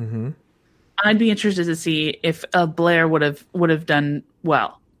spot, I'd be interested to see if Blair would have done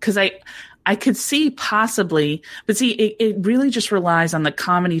well. Because I could see possibly, but see, it really just relies on the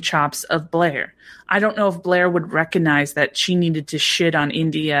comedy chops of Blair. I don't know if Blair would recognize that she needed to shit on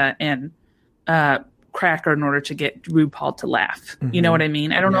India and Cracker in order to get RuPaul to laugh. Mm-hmm. You know what I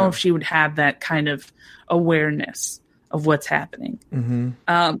mean? I don't know if she would have that kind of awareness of what's happening.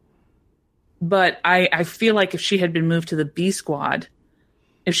 Mm-hmm. But I feel like if she had been moved to the B squad,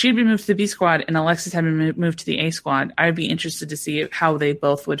 if she had been moved to the B squad and Alexis had been moved to the A squad, I'd be interested to see how they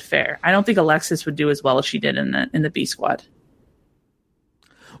both would fare. I don't think Alexis would do as well as she did in the B squad.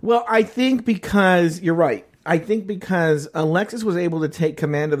 Well, I think because you're right. I think because Alexis was able to take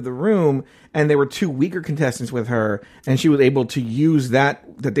command of the room and there were two weaker contestants with her and she was able to use that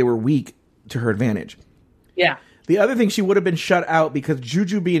they were weak to her advantage. Yeah. The other thing, she would have been shut out because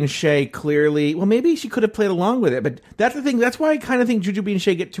Jujubee and Shea clearly, well, maybe she could have played along with it, but that's the thing. That's why I kind of think Jujubee and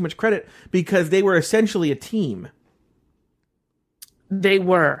Shea get too much credit because they were essentially a team. They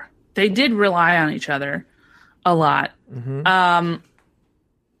were. They did rely on each other a lot. Mm-hmm.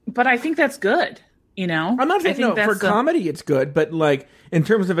 But I think that's good. You know, I'm not saying for comedy it's good, but like in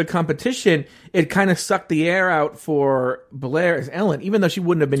terms of a competition, it kind of sucked the air out for Blair as Ellen, even though she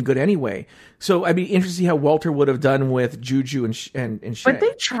wouldn't have been good anyway. So I'd be interested to see how Walter would have done with Juju and Shea. But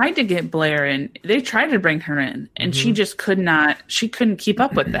they tried to get Blair in. They tried to bring her in, and she just could not. She couldn't keep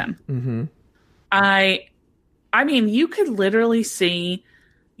up with them. Mm-hmm. I mean, you could literally see.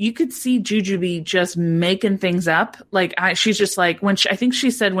 You could see Jujubee just making things up. Like she's just like I think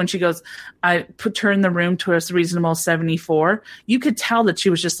she said when she goes, I turn the room to a reasonable 74. You could tell that she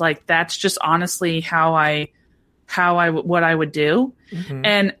was just like, that's just honestly what I would do. Mm-hmm.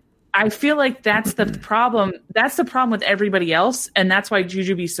 And I feel like that's the problem. That's the problem with everybody else. And that's why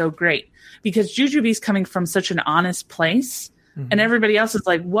Jujubee's so great, because Jujubee's coming from such an honest place. Mm-hmm. And everybody else is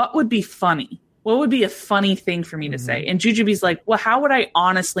like, what would be funny? What would be a funny thing for me to say? And Jujubee's like, well, how would I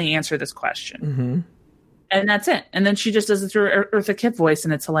honestly answer this question? Mm-hmm. And that's it. And then she just does it through her Eartha Kitt voice,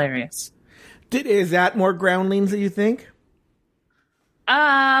 and it's hilarious. Is that more groundlings that you think?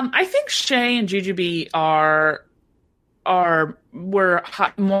 I think Shea and Jujubee were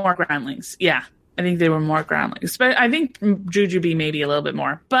more groundlings. Yeah, I think they were more groundlings. But I think Jujubee maybe a little bit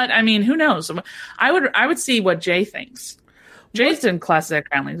more. But I mean, who knows? I would see what Jay thinks. Jay's in classic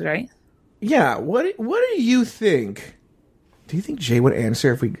groundlings, right? Yeah, what do you think? Do you think Jay would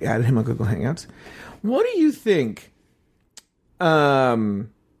answer if we added him on Google Hangouts? What do you think of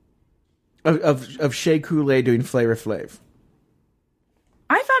Shea Coulee doing Flavor Flav?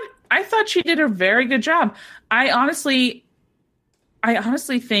 I thought she did a very good job. I honestly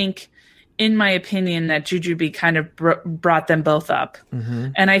think, in my opinion, that Jujubee kind of brought them both up. Mm-hmm.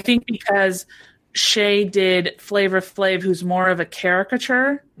 And I think because Shea did Flavor Flav, who's more of a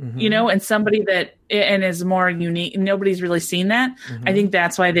caricature, you know, and somebody that and is more unique. Nobody's really seen that. Mm-hmm. I think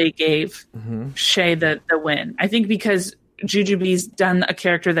that's why they gave Shea the win. I think because Jujubee's done a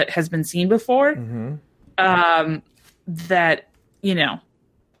character that has been seen before. Mm-hmm. That, you know,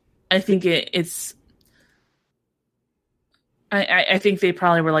 I think it's. I think they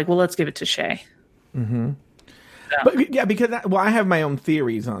probably were like, well, let's give it to Shea. Mm-hmm. But yeah, because I have my own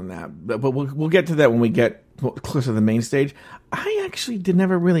theories on that, but we'll get to that when we get closer to the main stage. I actually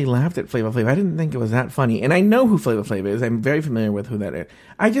never really laughed at Flavor Flav. I didn't think it was that funny, and I know who Flavor Flav is. I'm very familiar with who that is.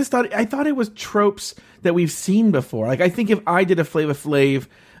 I thought it was tropes that we've seen before. Like I think if I did a Flavor Flav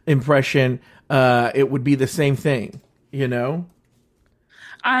impression, it would be the same thing. You know.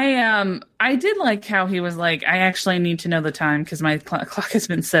 I did like how he was like, I actually need to know the time because my clock has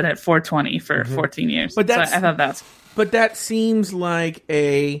been set at 4:20 for 14 years. But I thought that's. But that seems like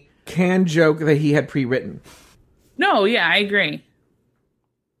a canned joke that he had pre-written. No, yeah, I agree.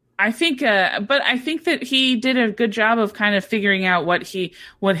 I think, but I think that he did a good job of kind of figuring out what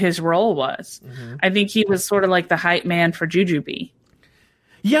his role was. Mm-hmm. I think he was sort of like the hype man for Jujubee.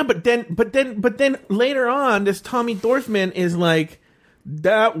 Yeah, but then later on, this Tommy Dorfman is like.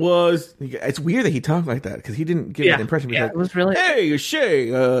 It's weird that he talked like that because he didn't give that impression. Yeah, it was really. Hey, Shea,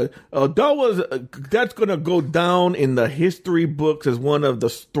 that's gonna go down in the history books as one of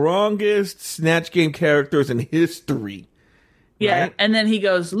the strongest Snatch Game characters in history. Yeah, right? And then he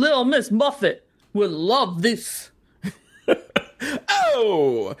goes, "Little Miss Muffet will love this."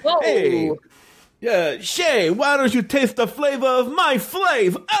 Oh, hey, Shea, why don't you taste the flavor of my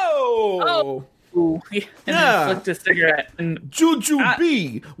flav? Oh. Ooh, and then flicked a cigarette. And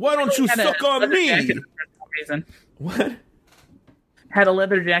Jujubee, why don't you suck on me? For no reason. What? Had a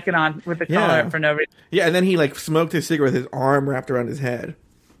leather jacket on with the collar for no reason. Yeah, and then he like smoked his cigarette with his arm wrapped around his head.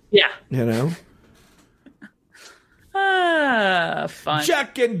 Yeah. You know? Fun.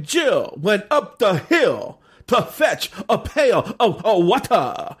 Jack and Jill went up the hill to fetch a pail of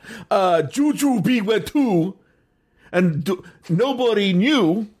water. Juju be went too, and nobody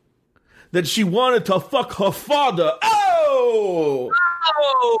knew that she wanted to fuck her father. Oh!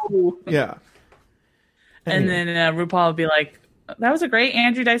 Yeah. And then RuPaul would be like, that was a great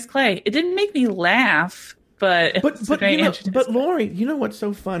Andrew Dice Clay. It didn't make me laugh, but Lori, you know what's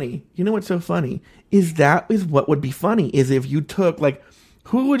so funny? Is what would be funny is if you took, like,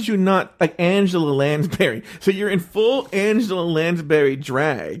 who would you not, like, Angela Lansbury. So you're in full Angela Lansbury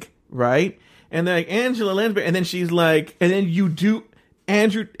drag, right? And then, like, Angela Lansbury, and then she's like, and then you do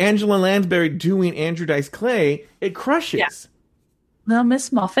Angela Lansbury doing Andrew Dice Clay, it crushes. Yeah. Well,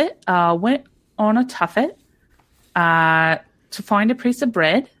 Miss Muffet went on a tuffet to find a piece of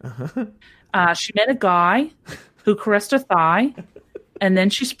bread. Uh-huh. She met a guy who caressed her thigh, and then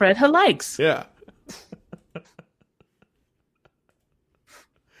she spread her legs. Yeah.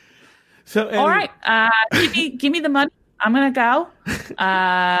 So all right, give me the money. I'm gonna go.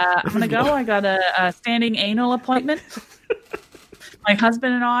 I got a standing anal appointment. My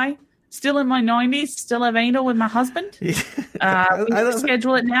husband and I, still in my 90s, still have anal with my husband. We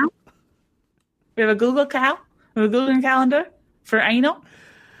schedule it now. We have a Google Calendar for anal.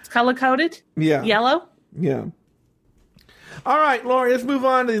 It's color coded. Yeah. Yellow. Yeah. All right, Lori, let's move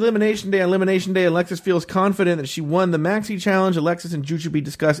on to the Elimination Day. On Elimination Day, Alexis feels confident that she won the Maxi Challenge. Alexis and Jujubee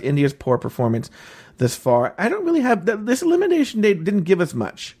discuss India's poor performance thus far. I don't really have... This Elimination Day didn't give us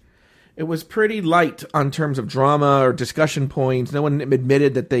much. It was pretty light on terms of drama or discussion points. No one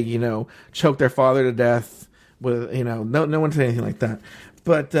admitted that they, choked their father to death. With no one said anything like that.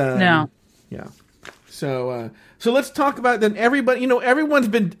 But no, yeah. So let's talk about then. Everybody, everyone's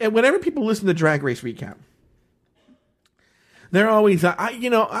been. Whenever people listen to Drag Race Recap, they're always,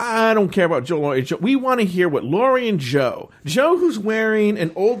 I don't care about Joe, Lori, and Joe. We want to hear what Lori and Joe, who's wearing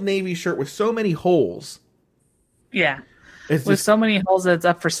an Old Navy shirt with so many holes. Yeah. With so many holes that it's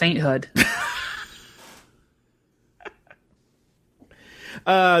up for sainthood.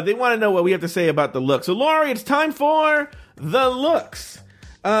 They want to know what we have to say about the look. So, Lori, it's time for the looks.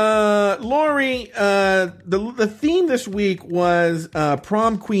 Lori, the theme this week was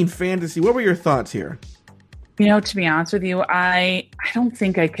prom queen fantasy. What were your thoughts here? To be honest with you, I don't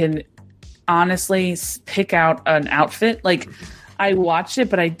think I can honestly pick out an outfit. Like, I watched it,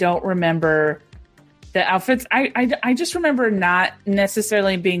 but I don't remember the outfits. I just remember not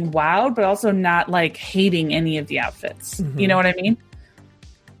necessarily being wowed, but also not like hating any of the outfits. Mm-hmm. You know what I mean?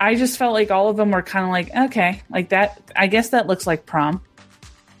 I just felt like all of them were kind of like, okay, like that. I guess that looks like prom.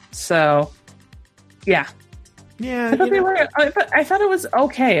 So, yeah. Yeah. I thought it was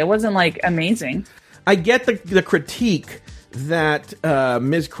okay. It wasn't like amazing. I get the critique that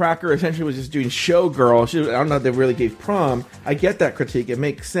Ms. Cracker essentially was just doing showgirl. I don't know if they really gave prom. I get that critique. It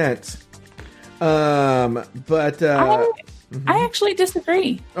makes sense. But I actually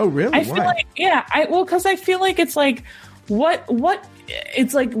disagree. Oh, really? I feel like, yeah. Because I feel like it's like, what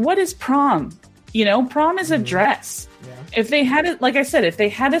is prom? Prom is a dress. Yeah. If they had it, like I said, if they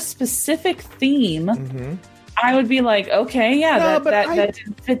had a specific theme, I would be like, okay, yeah, that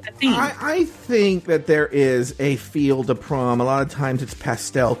didn't fit the theme. I think that there is a feel to prom. A lot of times it's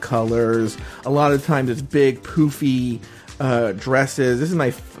pastel colors. A lot of times it's big, poofy dresses. This is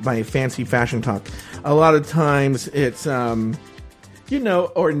my fancy fashion talk. A lot of times it's ornate.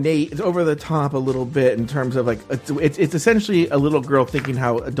 It's over the top a little bit in terms of like it's essentially a little girl thinking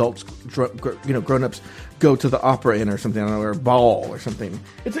how adults, grown-ups go to the opera in or something, or a ball or something.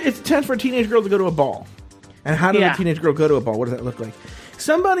 It's a chance for a teenage girl to go to a ball. And how does a teenage girl go to a ball? What does that look like?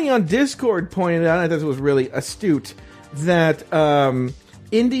 Somebody on Discord pointed out, I thought it was really astute, that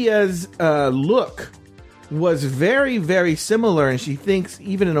India's look was very, very similar, and she thinks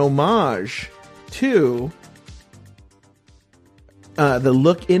even an homage to the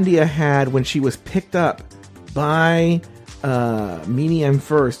look India had when she was picked up by Meanie M.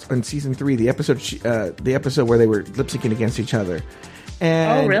 First on season 3, the episode where they were lip syncing against each other.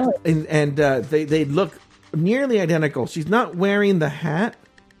 And, oh, really? And they look nearly identical. She's not wearing the hat.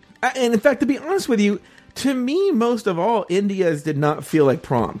 And in fact, to be honest with you, to me, most of all, India's did not feel like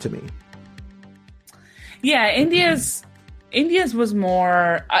prom to me. Yeah, India's was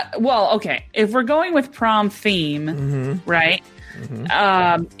more... okay, if we're going with prom theme, right?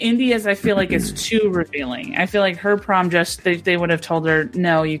 India's, I feel like, is too revealing. I feel like her prom dress, they would have told her,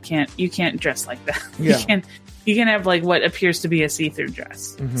 no, you can't dress like that. Yeah. You can have like what appears to be a see-through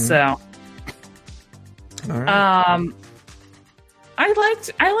dress. So... All right. I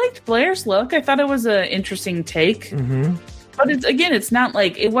liked Blair's look. I thought it was an interesting take. But it's not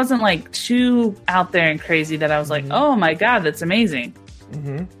like, it wasn't like too out there and crazy that I was like, oh my god, that's amazing.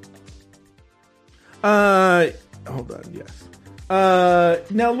 Hold on, yes.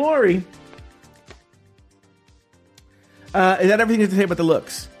 Now, Lori, is that everything you have to say about the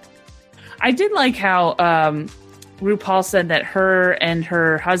looks? I did like how RuPaul said that her and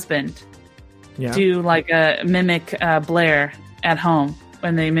her husband do like a mimic Blair at home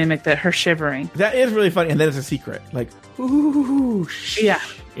when they mimic her shivering. That is really funny, and then it's a secret, like, ooh, yeah,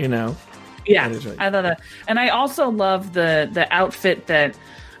 you know. Yeah, really I thought that, and I also love the outfit that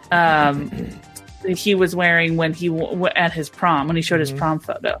he was wearing when he at his prom, when he showed his prom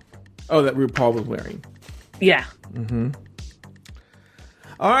photo. Oh, that RuPaul was wearing. Yeah. Mm-hmm.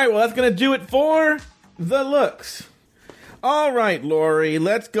 All right, well, that's going to do it for the looks. All right, Lori,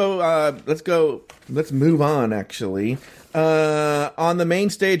 let's move on, actually. On the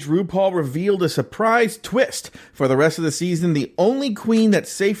main stage, RuPaul revealed a surprise twist. For the rest of the season, the only queen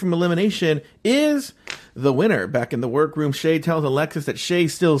that's safe from elimination is the winner. Back in the workroom, Shay tells Alexis that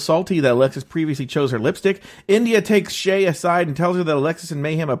Shay's still salty that Alexis previously chose her lipstick. India takes Shay aside and tells her that Alexis and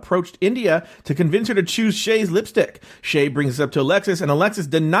Mayhem approached India to convince her to choose Shay's lipstick. Shay brings this up to Alexis, and Alexis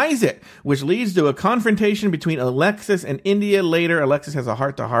denies it, which leads to a confrontation between Alexis and India later. Alexis has a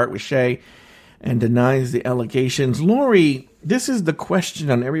heart-to-heart with Shay and denies the allegations. Lori, this is the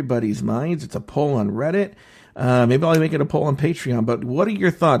question on everybody's minds. It's a poll on Reddit. Maybe I'll make it a poll on Patreon, but what are your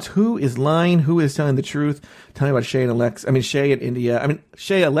thoughts? Who is lying? Who is telling the truth? Tell me about Shay and Alexis. Shay and India.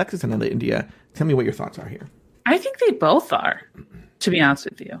 Shay, Alexis, and India. Tell me what your thoughts are here. I think they both are, to be honest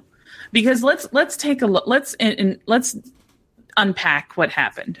with you, because let's take a look. Let's unpack what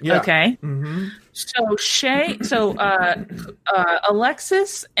happened. Yeah. Okay. Mm-hmm. So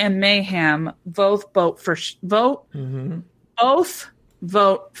Alexis and Mayhem both vote for Shay.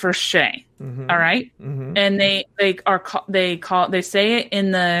 Mm-hmm. All right. Mm-hmm. And they say it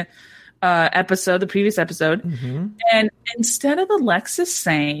in the the previous episode. Mm-hmm. And instead of Alexis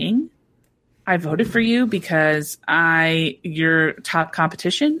saying, I voted for you because you're top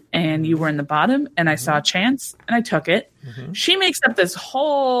competition and you were in the bottom and I saw a chance and I took it. Mm-hmm. She makes up this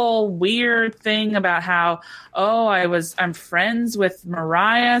whole weird thing about how, I'm friends with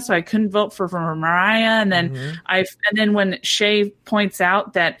Mariah, so I couldn't vote for Mariah. And then then when Shay points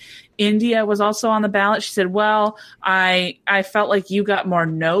out that India was also on the ballot, she said, well, I felt like you got more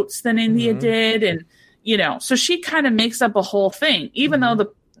notes than India did. And, so she kind of makes up a whole thing, even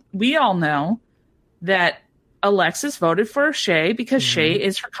though we all know that Alexis voted for Shay because Shay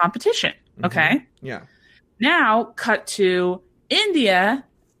is her competition. Okay. Yeah. Now cut to India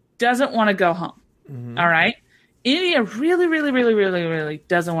doesn't want to go home. Mm-hmm. All right. India really, really, really, really, really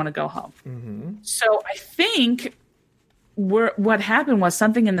doesn't want to go home. Mm-hmm. So I think what happened was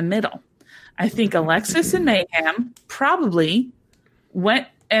something in the middle. I think Alexis and Mayhem probably went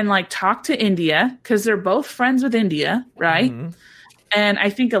and talked to India because they're both friends with India. Right. Mm-hmm. And I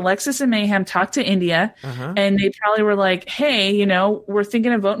think Alexis and Mayhem talked to India, and they probably were like, "Hey, we're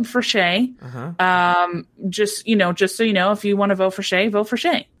thinking of voting for Shay. Just so you know, if you want to vote for Shay, vote for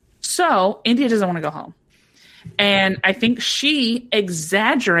Shay." So India doesn't want to go home, and I think she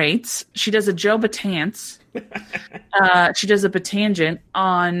exaggerates. She does a Joe Batance. She does a batangent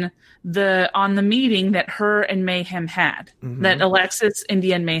on the meeting that her and Mayhem had, that Alexis,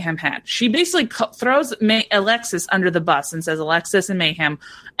 India, and Mayhem had. She basically throws Alexis under the bus and says, Alexis and Mayhem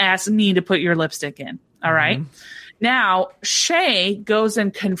asked me to put your lipstick in. All right. Now, Shay goes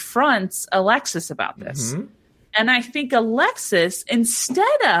and confronts Alexis about this. And I think Alexis,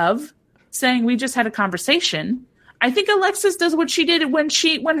 instead of saying we just had a conversation, I think Alexis does what she did the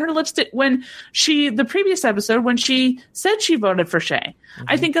previous episode when she said she voted for Shay.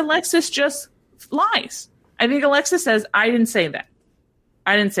 I think Alexis just lies. I think Alexis says, I didn't say that.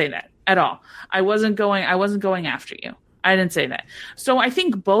 I didn't say that at all. I wasn't going after you. I didn't say that. So I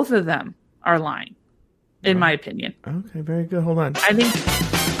think both of them are lying, in my opinion. Okay, very good. Hold on. I think.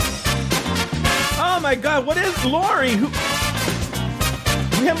 Oh my God, what is Lori?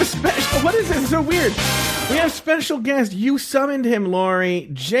 We have a special. What is this? It's so weird. We have special guest. You summoned him, Lori.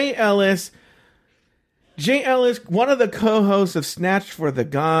 Jay Ellis. Jay Ellis, one of the co-hosts of Snatched for the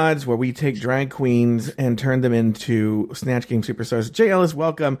Gods, where we take drag queens and turn them into Snatch Game superstars. Jay Ellis,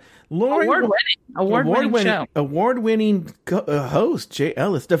 welcome. Lori, award-winning show. Award-winning host, Jay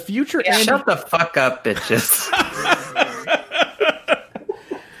Ellis. The future. Yeah, shut the fuck up, bitches.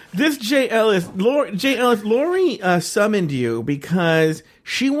 This Jay Ellis, Lori summoned you because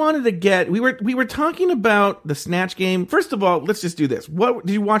she wanted to get. We were talking about the Snatch Game. First of all, let's just do this. What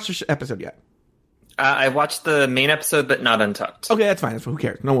did you watch this episode yet? I watched the main episode, but not Untucked. Okay, that's fine. Who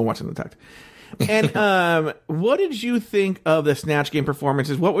cares? No one watches Untucked. And what did you think of the Snatch Game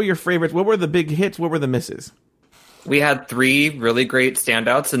performances? What were your favorites? What were the big hits? What were the misses? We had 3 really great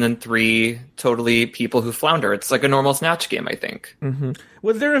standouts and then 3 totally people who flounder. It's like a normal Snatch game, I think. Mm-hmm.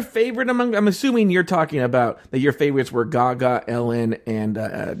 Was there a favorite among... I'm assuming you're talking about that your favorites were Gaga, Ellen, and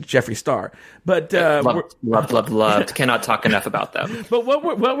Jeffree Star. But loved. Cannot talk enough about them. But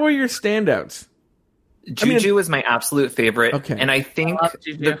what were your standouts? Juju was my absolute favorite. Okay. And I think...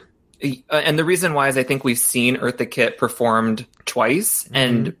 and the reason why is I think we've seen Eartha Kitt performed twice,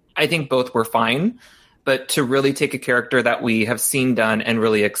 and I think both were fine. But to really take a character that we have seen done and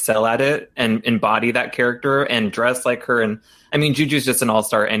really excel at it and embody that character and dress like her. And I mean, Juju's just an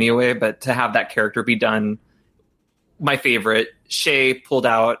all-star anyway, but to have that character be done, my favorite, Shay pulled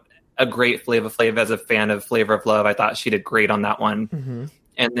out a great Flava Flav as a fan of Flavor of Love. I thought she did great on that one. Mm-hmm.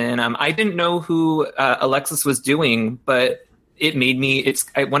 And then I didn't know who Alexis was doing, but it made me,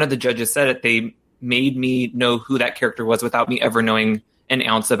 one of the judges said it, they made me know who that character was without me ever knowing an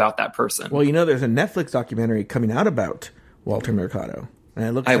ounce about that person. Well, there's a Netflix documentary coming out about Walter Mercado.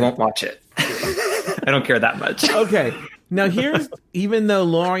 And I won't watch it. I don't care that much. Okay. Now here's, even though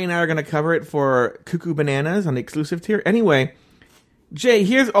Laurie and I are going to cover it for Cuckoo Bananas on the exclusive tier. Anyway, Jay,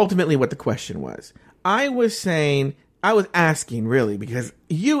 here's ultimately what the question was. I was asking really, because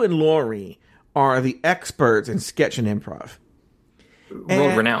you and Laurie are the experts in sketch and improv.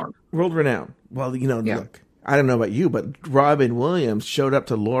 World renowned. Well, look. I don't know about you, but Robin Williams showed up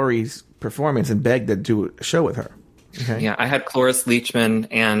to Laurie's performance and begged to do a show with her. Okay? Yeah, I had Cloris Leachman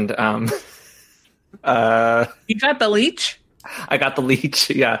and... you got the leech? I got the leech,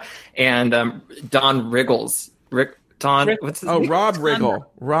 yeah. And Don Riggles. What's his name? Rob Riggle.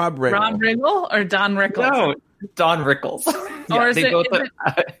 Rob Riggle or Don Rickles? No, Don Rickles. Yeah, or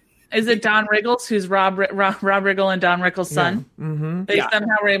is it Don Riggles, who's Rob Riggle and Don Rickles' son? Yeah. Mm-hmm. They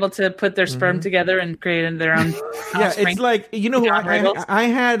somehow were able to put their sperm together and create their own. Yeah, it's like who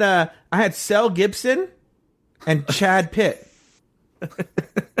I had Sel Gibson and Chad Pitt.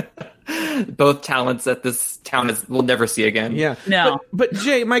 Both talents that this town will never see again. Yeah, no. But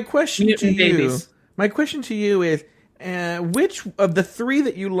Jay, my question to you is, which of the 3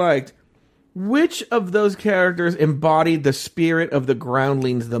 that you liked? Which of those characters embodied the spirit of the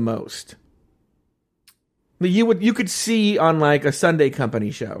Groundlings the most? You could see on like a Sunday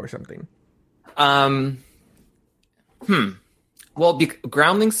Company show or something. Well,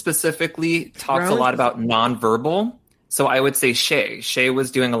 Groundlings specifically talks a lot about nonverbal, so I would say Shay. Shay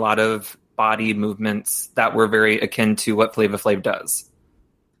was doing a lot of body movements that were very akin to what Flava Flav does.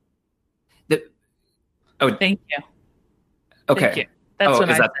 Thank you. Okay. Thank you. That's what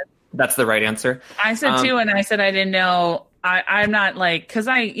I said. That's the right answer. I said too, and I said I didn't know. I'm not like, because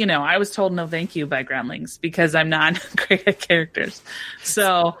I was told no thank you by Groundlings because I'm not great at characters.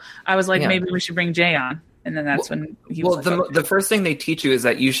 So I was like, maybe we should bring Jay on. And then that's when he was the first thing they teach you is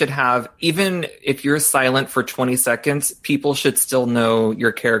that you should have, even if you're silent for 20 seconds, people should still know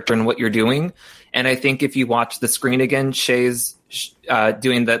your character and what you're doing. And I think if you watch the screen again, Shay's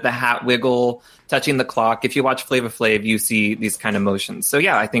doing the hat wiggle, touching the clock. If you watch Flava Flav, you see these kind of motions. So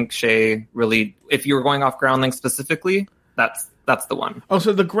yeah, I think Shay really, if you were going off Groundlings specifically, that's the one. Oh,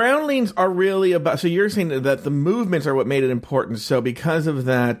 so the Groundlings are really about, so you're saying that the movements are what made it important. So because of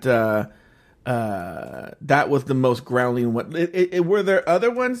that, that was the most Groundling one. Were there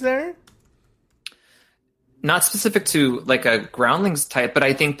other ones there? Not specific to like a Groundlings type, but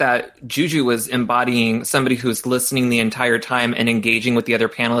I think that Juju was embodying somebody who's listening the entire time and engaging with the other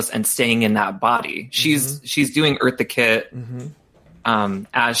panelists and staying in that body. Mm-hmm. She's doing Eartha Kitt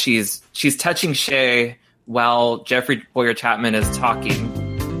as she's touching Shay while Jeffrey Boyer Chapman is talking.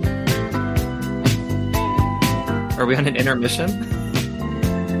 Are we on an intermission?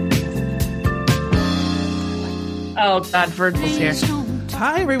 Oh God, Virgil's here.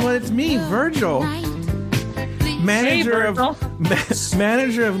 Hi everyone, it's me, Virgil. Manager of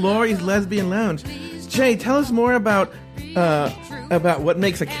Laurie's Lesbian Lounge. Jay, tell us more about what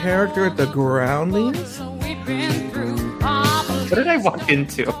makes a character at the Groundlings. What did I walk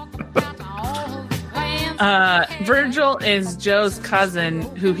into? Virgil is Joe's cousin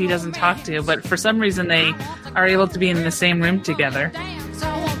who he doesn't talk to, but for some reason they are able to be in the same room together.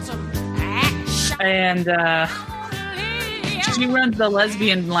 And she runs the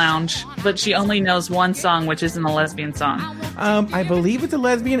Lesbian Lounge, but she only knows one song, which isn't a lesbian song. I believe it's a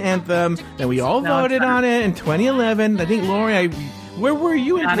lesbian anthem, and we all voted on it in 2011. I think, Laurie, where were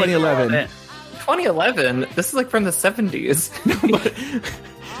you in 2011? 2011? This is like from the 70s.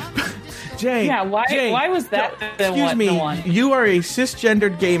 Jay, yeah, why was that excuse me, one? You are a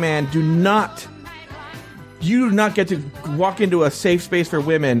cisgendered gay man. You do not get to walk into a safe space for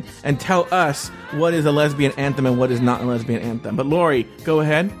women and tell us what is a lesbian anthem and what is not a lesbian anthem. But Laurie, go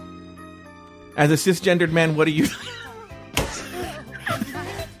ahead. As a cisgendered man, what do you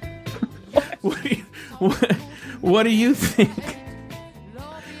what do you think?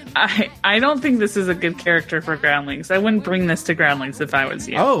 I don't think this is a good character for Groundlings. I wouldn't bring this to Groundlings if I was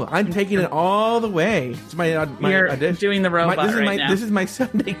you. Oh, I'm taking it all the way. It's my You're audition. doing the robot now. This is my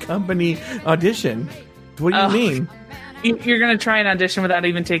Sunday Company audition. What do you mean? You're going to try and audition without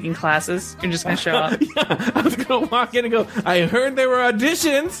even taking classes? You're just going to show up? Yeah, I was going to walk in and go, I heard there were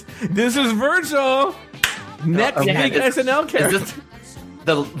auditions. This is Virgil. Next big SNL character. Is this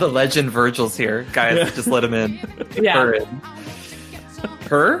the legend Virgil's here. Guys, just let him in. Yeah.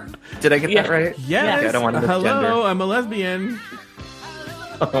 Her? Did I get that right? Yes. Okay, I don't want to Hello, misgender. I'm a lesbian.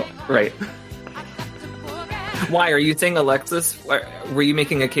 Oh, right. Why are you saying Alexis? Were you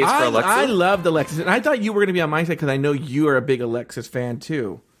making a case for Alexis? I loved Alexis, and I thought you were going to be on my side because I know you are a big Alexis fan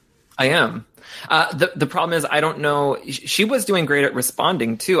too. I am. The problem is I don't know. She was doing great at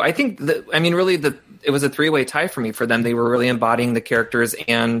responding too. I think it was a three-way tie for me for them. They were really embodying the characters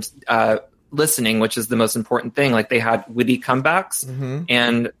and listening, which is the most important thing. Like they had witty comebacks,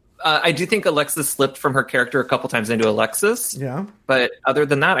 and I do think Alexis slipped from her character a couple times into Alexis. Yeah, but other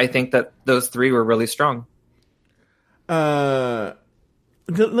than that, I think that those three were really strong. Let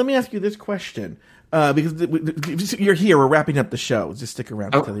me ask you this question, because you're here. We're wrapping up the show. Just stick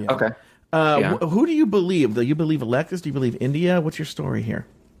around until the end. Okay. Who do you believe? Do you believe Alexis? Do you believe India? What's your story here?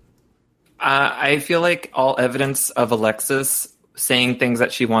 I feel like all evidence of Alexis saying things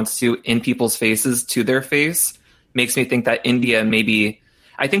that she wants to in people's faces to their face makes me think that India maybe.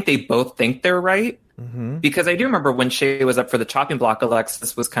 I think they both think they're right. Because I do remember when Shay was up for the chopping block,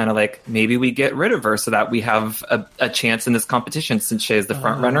 Alexis was kind of like, maybe we get rid of her so that we have a chance in this competition since Shay is the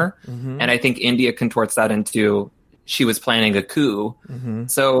front runner. And I think India contorts that into she was planning a coup.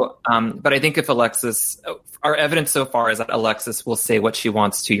 So, but I think if Alexis, our evidence so far is that Alexis will say what she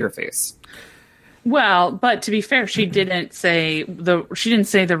wants to your face. Well, but to be fair, she didn't say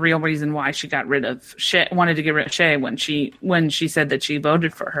the real reason why she got rid of Shay, wanted to get rid of Shay when she said that she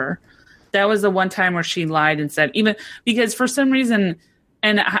voted for her. That was the one time where she lied and said, even because for some reason,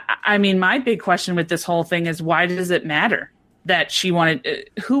 and I mean, my big question with this whole thing is why does it matter that she wanted,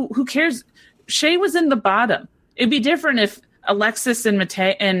 who cares? Shay was in the bottom. It'd be different if Alexis and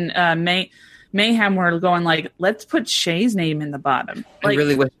Mayhem were going like, let's put Shay's name in the bottom. Like, I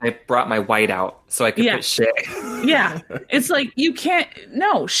really wish I brought my white out so I could put Shay. Yeah. It's like, you can't,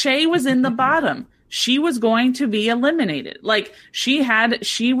 no, Shay was in the bottom. She was going to be eliminated. Like she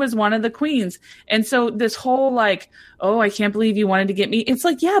was one of the queens. And so this whole like, oh, I can't believe you wanted to get me. It's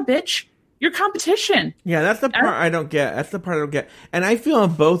like, yeah, bitch, your competition. Yeah, that's the part I don't get. And I feel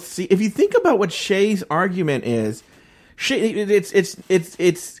on both. See, if you think about what Shay's argument is,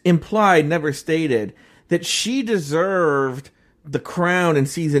 it's implied, never stated, that she deserved the crown in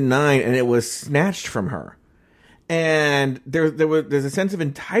season 9 and it was snatched from her. And there's a sense of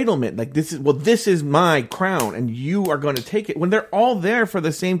entitlement, like this is my crown, and you are going to take it when they're all there for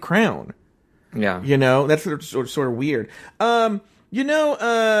the same crown. Yeah, that's sort of weird. Let's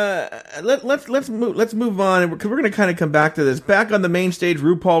move on because we're going to kind of come back to this. Back on the main stage,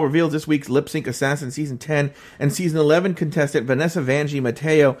 RuPaul reveals this week's Lip Sync Assassin season 10 and season 11 contestant Vanessa Vanjie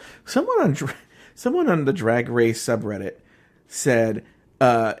Mateo. Someone on the Drag Race subreddit said,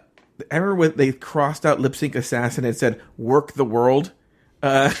 I remember when they crossed out Lip Sync Assassin and said "Work the World,"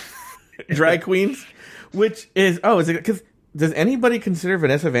 drag queens, which is is it because does anybody consider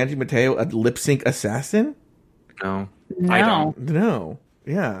Vanessa Vanjie Mateo a lip sync assassin? No, no, I don't. No,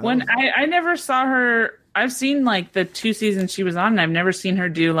 yeah. When I never saw her, I've seen like the 2 seasons she was on, and I've never seen her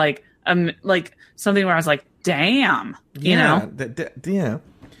do like something where I was like, damn, you know, yeah.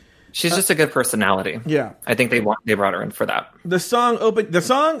 She's just a good personality. Yeah, I think they brought her in for that. The song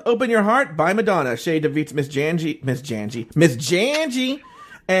 "Open Your Heart" by Madonna. Shay defeats Miss Janji,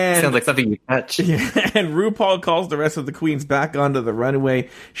 and sounds like something you catch. Yeah, and RuPaul calls the rest of the queens back onto the runway.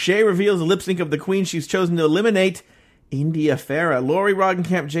 Shay reveals the lip sync of the queen she's chosen to eliminate, India Farah. Lori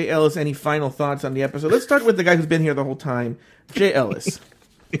Roggenkamp, Jay Ellis. Any final thoughts on the episode? Let's start with the guy who's been here the whole time, Jay Ellis.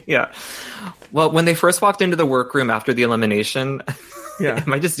 Yeah. Well, when they first walked into the workroom after the elimination. Yeah.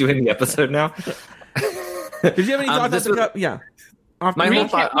 Am I just doing the episode now? Did you have any thoughts on the yeah. Why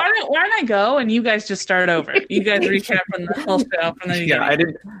don't I go and you guys just start over? You guys recap from the whole show from the beginning. Yeah, I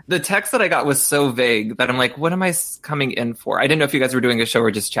didn't. The text that I got was so vague that I'm like, what am I coming in for? I didn't know if you guys were doing a show or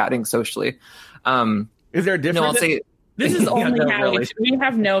just chatting socially. Is there a difference? No, I'll say this is only how we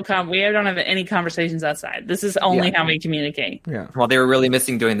have we don't have any conversations outside. This is only how we communicate. Yeah. Well, they were really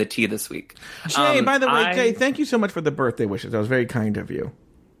missing doing the tea this week. Jay, by the way, Jay, thank you so much for the birthday wishes. That was very kind of you.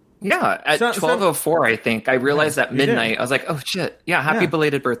 Yeah, at 12:04, I think I realized at midnight. I was like, "Oh shit! Yeah, happy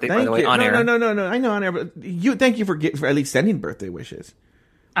belated birthday, by the way, on air." No. I know on air, but thank you for at least sending birthday wishes.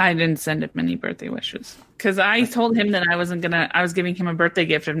 I didn't send him any birthday wishes because I told him that I was giving him a birthday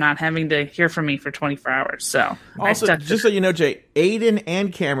gift of not having to hear from me for 24 hours. So also, just so you know, Jay, Aiden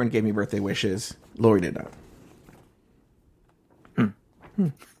and Cameron gave me birthday wishes. Lori did not.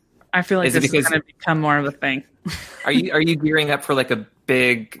 I feel like this is going to become more of a thing. Are you gearing up for like a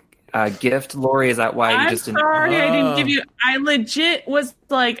big gift, Lori? Is that why you just didn't? Sorry, I didn't give you. I legit was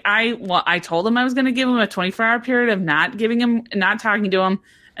like, I told him I was going to give him a 24-hour period of not talking to him,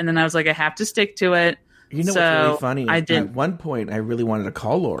 and then I was like, I have to stick to it. You know what's really funny? I did. At one point, I really wanted to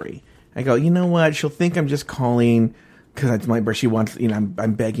call Lori. I go, you know what? She'll think I'm just calling because it's my birthday. She wants,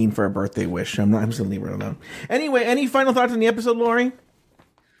 I'm begging for a birthday wish. I'm just going to leave her alone. Anyway, any final thoughts on the episode, Lori?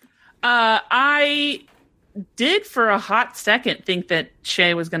 I did for a hot second think that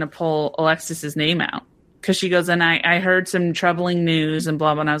Shay was going to pull Alexis's name out because she goes, and I heard some troubling news and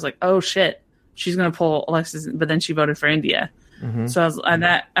blah blah, and I was like, oh shit, she's going to pull Alexis, but then she voted for India. Mm-hmm. So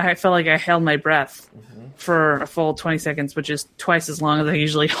I felt like I held my breath for a full 20 seconds, which is twice as long as I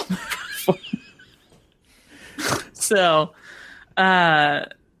usually hold my breath for. So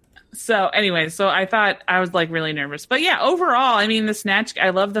anyway, so I thought I was like really nervous, but yeah, overall, I mean, I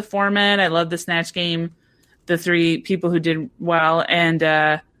love the format. I love the Snatch game. The three people who did well, and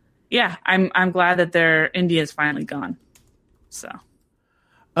yeah, I'm glad that India's finally gone. So,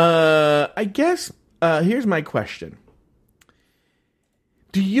 I guess here's my question: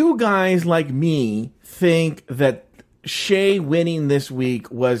 do you guys, like me, think that Shay winning this week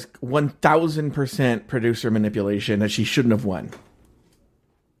was 1,000% producer manipulation, that she shouldn't have won?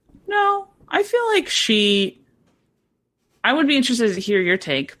 No, I feel like I would be interested to hear your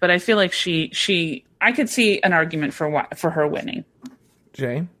take, but I feel like I could see an argument for her winning.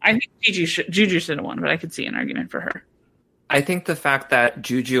 Jay? I think Juju should have won, but I could see an argument for her. I think the fact that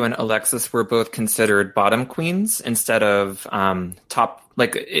Juju and Alexis were both considered bottom queens instead of top,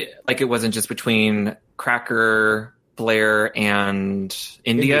 like it wasn't just between Cracker, Blair, and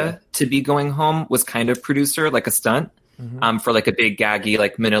India to be going home was kind of producer, like a stunt, for like a big gaggy,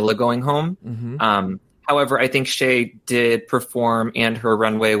 like Manila going home. Mm-hmm. However, I think Shay did perform, and her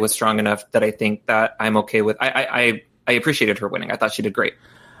runway was strong enough that I think that I'm okay with. I appreciated her winning. I thought she did great.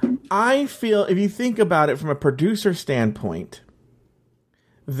 I feel, if you think about it from a producer standpoint,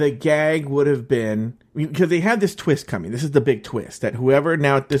 the gag would have been, because they had this twist coming. This is the big twist, that whoever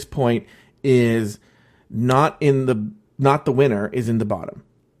now at this point is not the winner is in the bottom.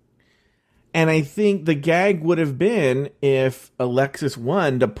 And I think the gag would have been if Alexis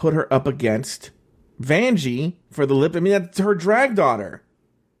won to put her up against Vanjie for the lip. I mean, that's her drag daughter.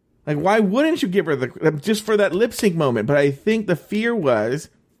 Like, why wouldn't you give her just for that lip sync moment? But I think the fear was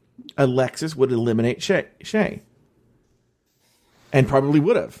Alexis would eliminate Shay. And probably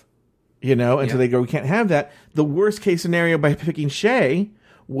would have. And so they go, we can't have that. The worst case scenario by picking Shay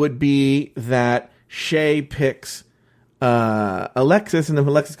would be that Shay picks Alexis, and if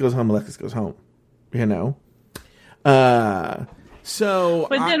Alexis goes home, So,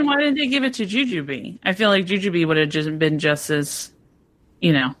 but then why didn't they give it to Jujubee? I feel like Jujubee would have just been just as,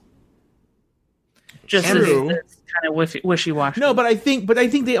 as kind of wishy-washy. No, but I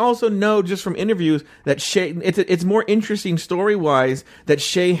think they also know just from interviews that Shay. It's more interesting story-wise that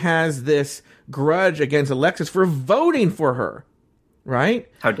Shay has this grudge against Alexis for voting for her, right?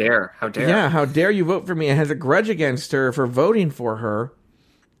 How dare? Yeah, how dare you vote for me? And has a grudge against her for voting for her,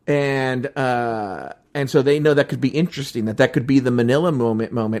 and so they know that could be interesting. That could be the Manila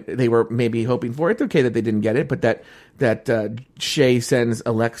moment they were maybe hoping for. It's okay that they didn't get it, but that Shay sends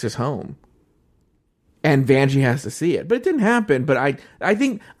Alexis home, and Vanjie has to see it. But it didn't happen. But I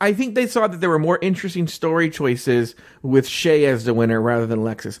think they saw that there were more interesting story choices with Shay as the winner rather than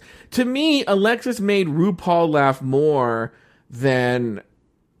Alexis. To me, Alexis made RuPaul laugh more than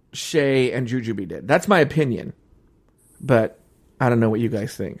Shay and Jujubee did. That's my opinion. But I don't know what you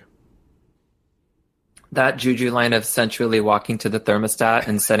guys think. That Juju line of sensually walking to the thermostat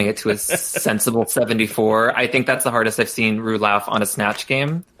and setting it to a sensible 74, I think that's the hardest I've seen Ru laugh on a Snatch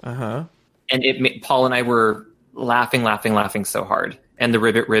game. Uh-huh. And Paul and I were laughing so hard. And the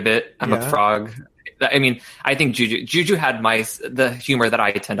ribbit, I'm a frog. I mean, I think Juju had the humor that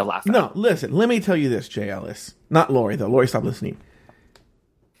I tend to laugh at. No, listen, let me tell you this, Jay Ellis. Not Lori, though. Lori, stop listening.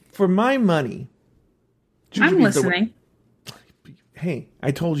 For my money... I'm listening. Hey,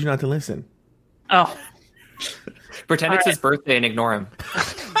 I told you not to listen. Oh. Pretend it's his birthday and ignore him.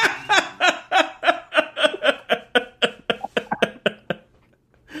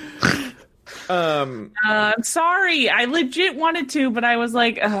 I'm sorry. I legit wanted to, but I was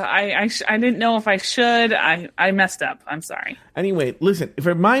like, I didn't know if I should. I messed up. I'm sorry. Anyway, listen,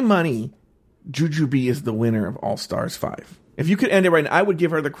 for my money, Jujubee is the winner of All Stars 5. If you could end it right now, I would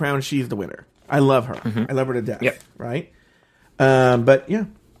give her the crown. She's the winner. I love her. Mm-hmm. I love her to death. Yep. Right? But yeah,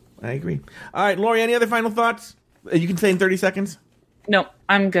 I agree. All right, Lori, any other final thoughts? You can say in 30 seconds? No,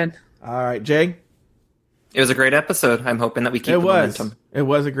 I'm good. All right, Jay? It was a great episode. I'm hoping that we keep the momentum. It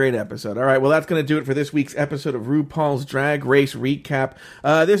was a great episode. All right, well, that's going to do it for this week's episode of RuPaul's Drag Race Recap.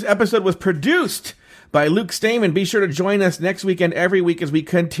 This episode was produced by Luke Stamen. Be sure to join us next week and every week as we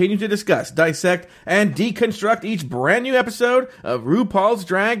continue to discuss, dissect, and deconstruct each brand new episode of RuPaul's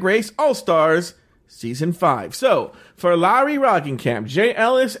Drag Race All-Stars Season 5. So, for Laurie Roggenkamp, Jay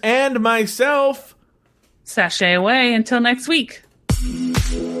Ellis, and myself, sashay away until next week.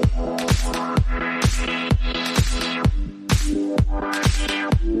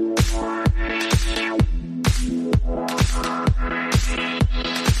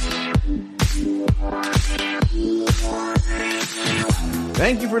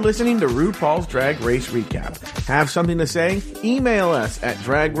 Thank you for listening to RuPaul's Drag Race Recap. Have something to say? Email us at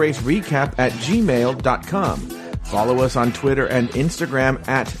dragracerecap@gmail.com. Follow us on Twitter and Instagram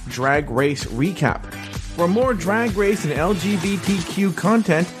at Drag Race Recap. For more Drag Race and LGBTQ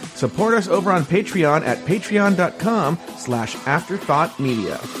content, support us over on Patreon at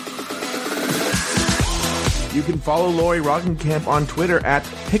patreon.com/afterthoughtmedia. You can follow Laurie Roggenkamp on Twitter at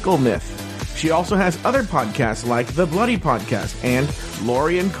PickleMyth. She also has other podcasts like The Bloody Podcast and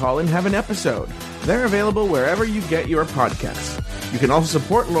Laurie and Colin Have an Episode. They're available wherever you get your podcasts. You can also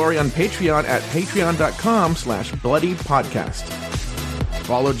support Laurie on Patreon at patreon.com/bloodypodcast.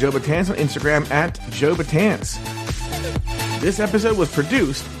 Follow Joe Batance on Instagram at Joe Batance. This episode was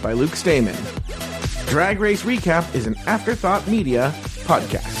produced by Luke Stamen. Drag Race Recap is an Afterthought Media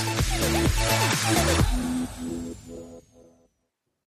podcast.